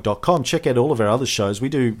thepodcastnetwork.com, check out all of our other shows. We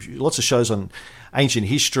do lots of shows on ancient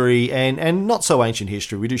history and not so ancient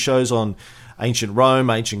history. We do shows on ancient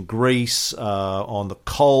Rome, ancient Greece, on the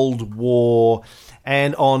Cold War,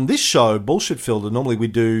 and on this show, Bullshit Filter, normally we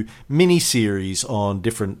do mini-series on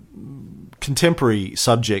different contemporary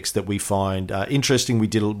subjects that we find interesting. We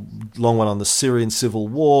did a long one on the Syrian civil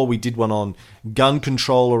war. We did one on gun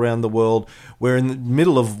control around the world. We're in the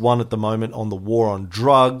middle of one at the moment on the war on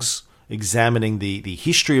drugs, examining the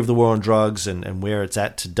history of the war on drugs and where it's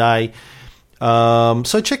at today.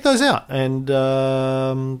 So check those out and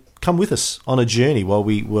come with us on a journey while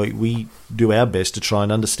we do our best to try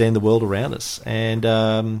and understand the world around us.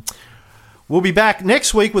 And we'll be back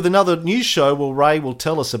next week with another news show where Ray will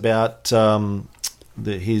tell us about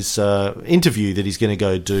his interview that he's going to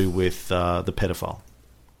go do with the pedophile.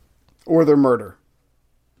 Or their murder.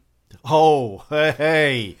 Oh,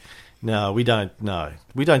 hey. No, we don't. No,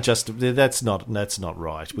 we don't just. That's not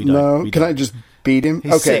right. We don't. No, can I just beat him?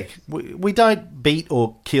 He's okay. Sick. We don't beat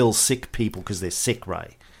or kill sick people because they're sick,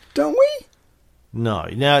 Ray. Don't we? No.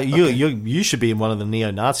 Now you should be in one of the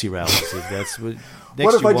neo-Nazi rallies. If that's what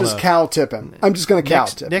if I just cow tip him? I'm just going to cow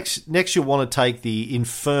tip. Next, you'll want to take the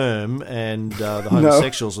infirm and the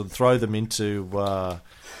homosexuals and throw them into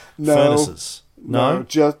furnaces. No.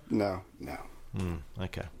 No. No.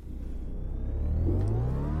 Okay.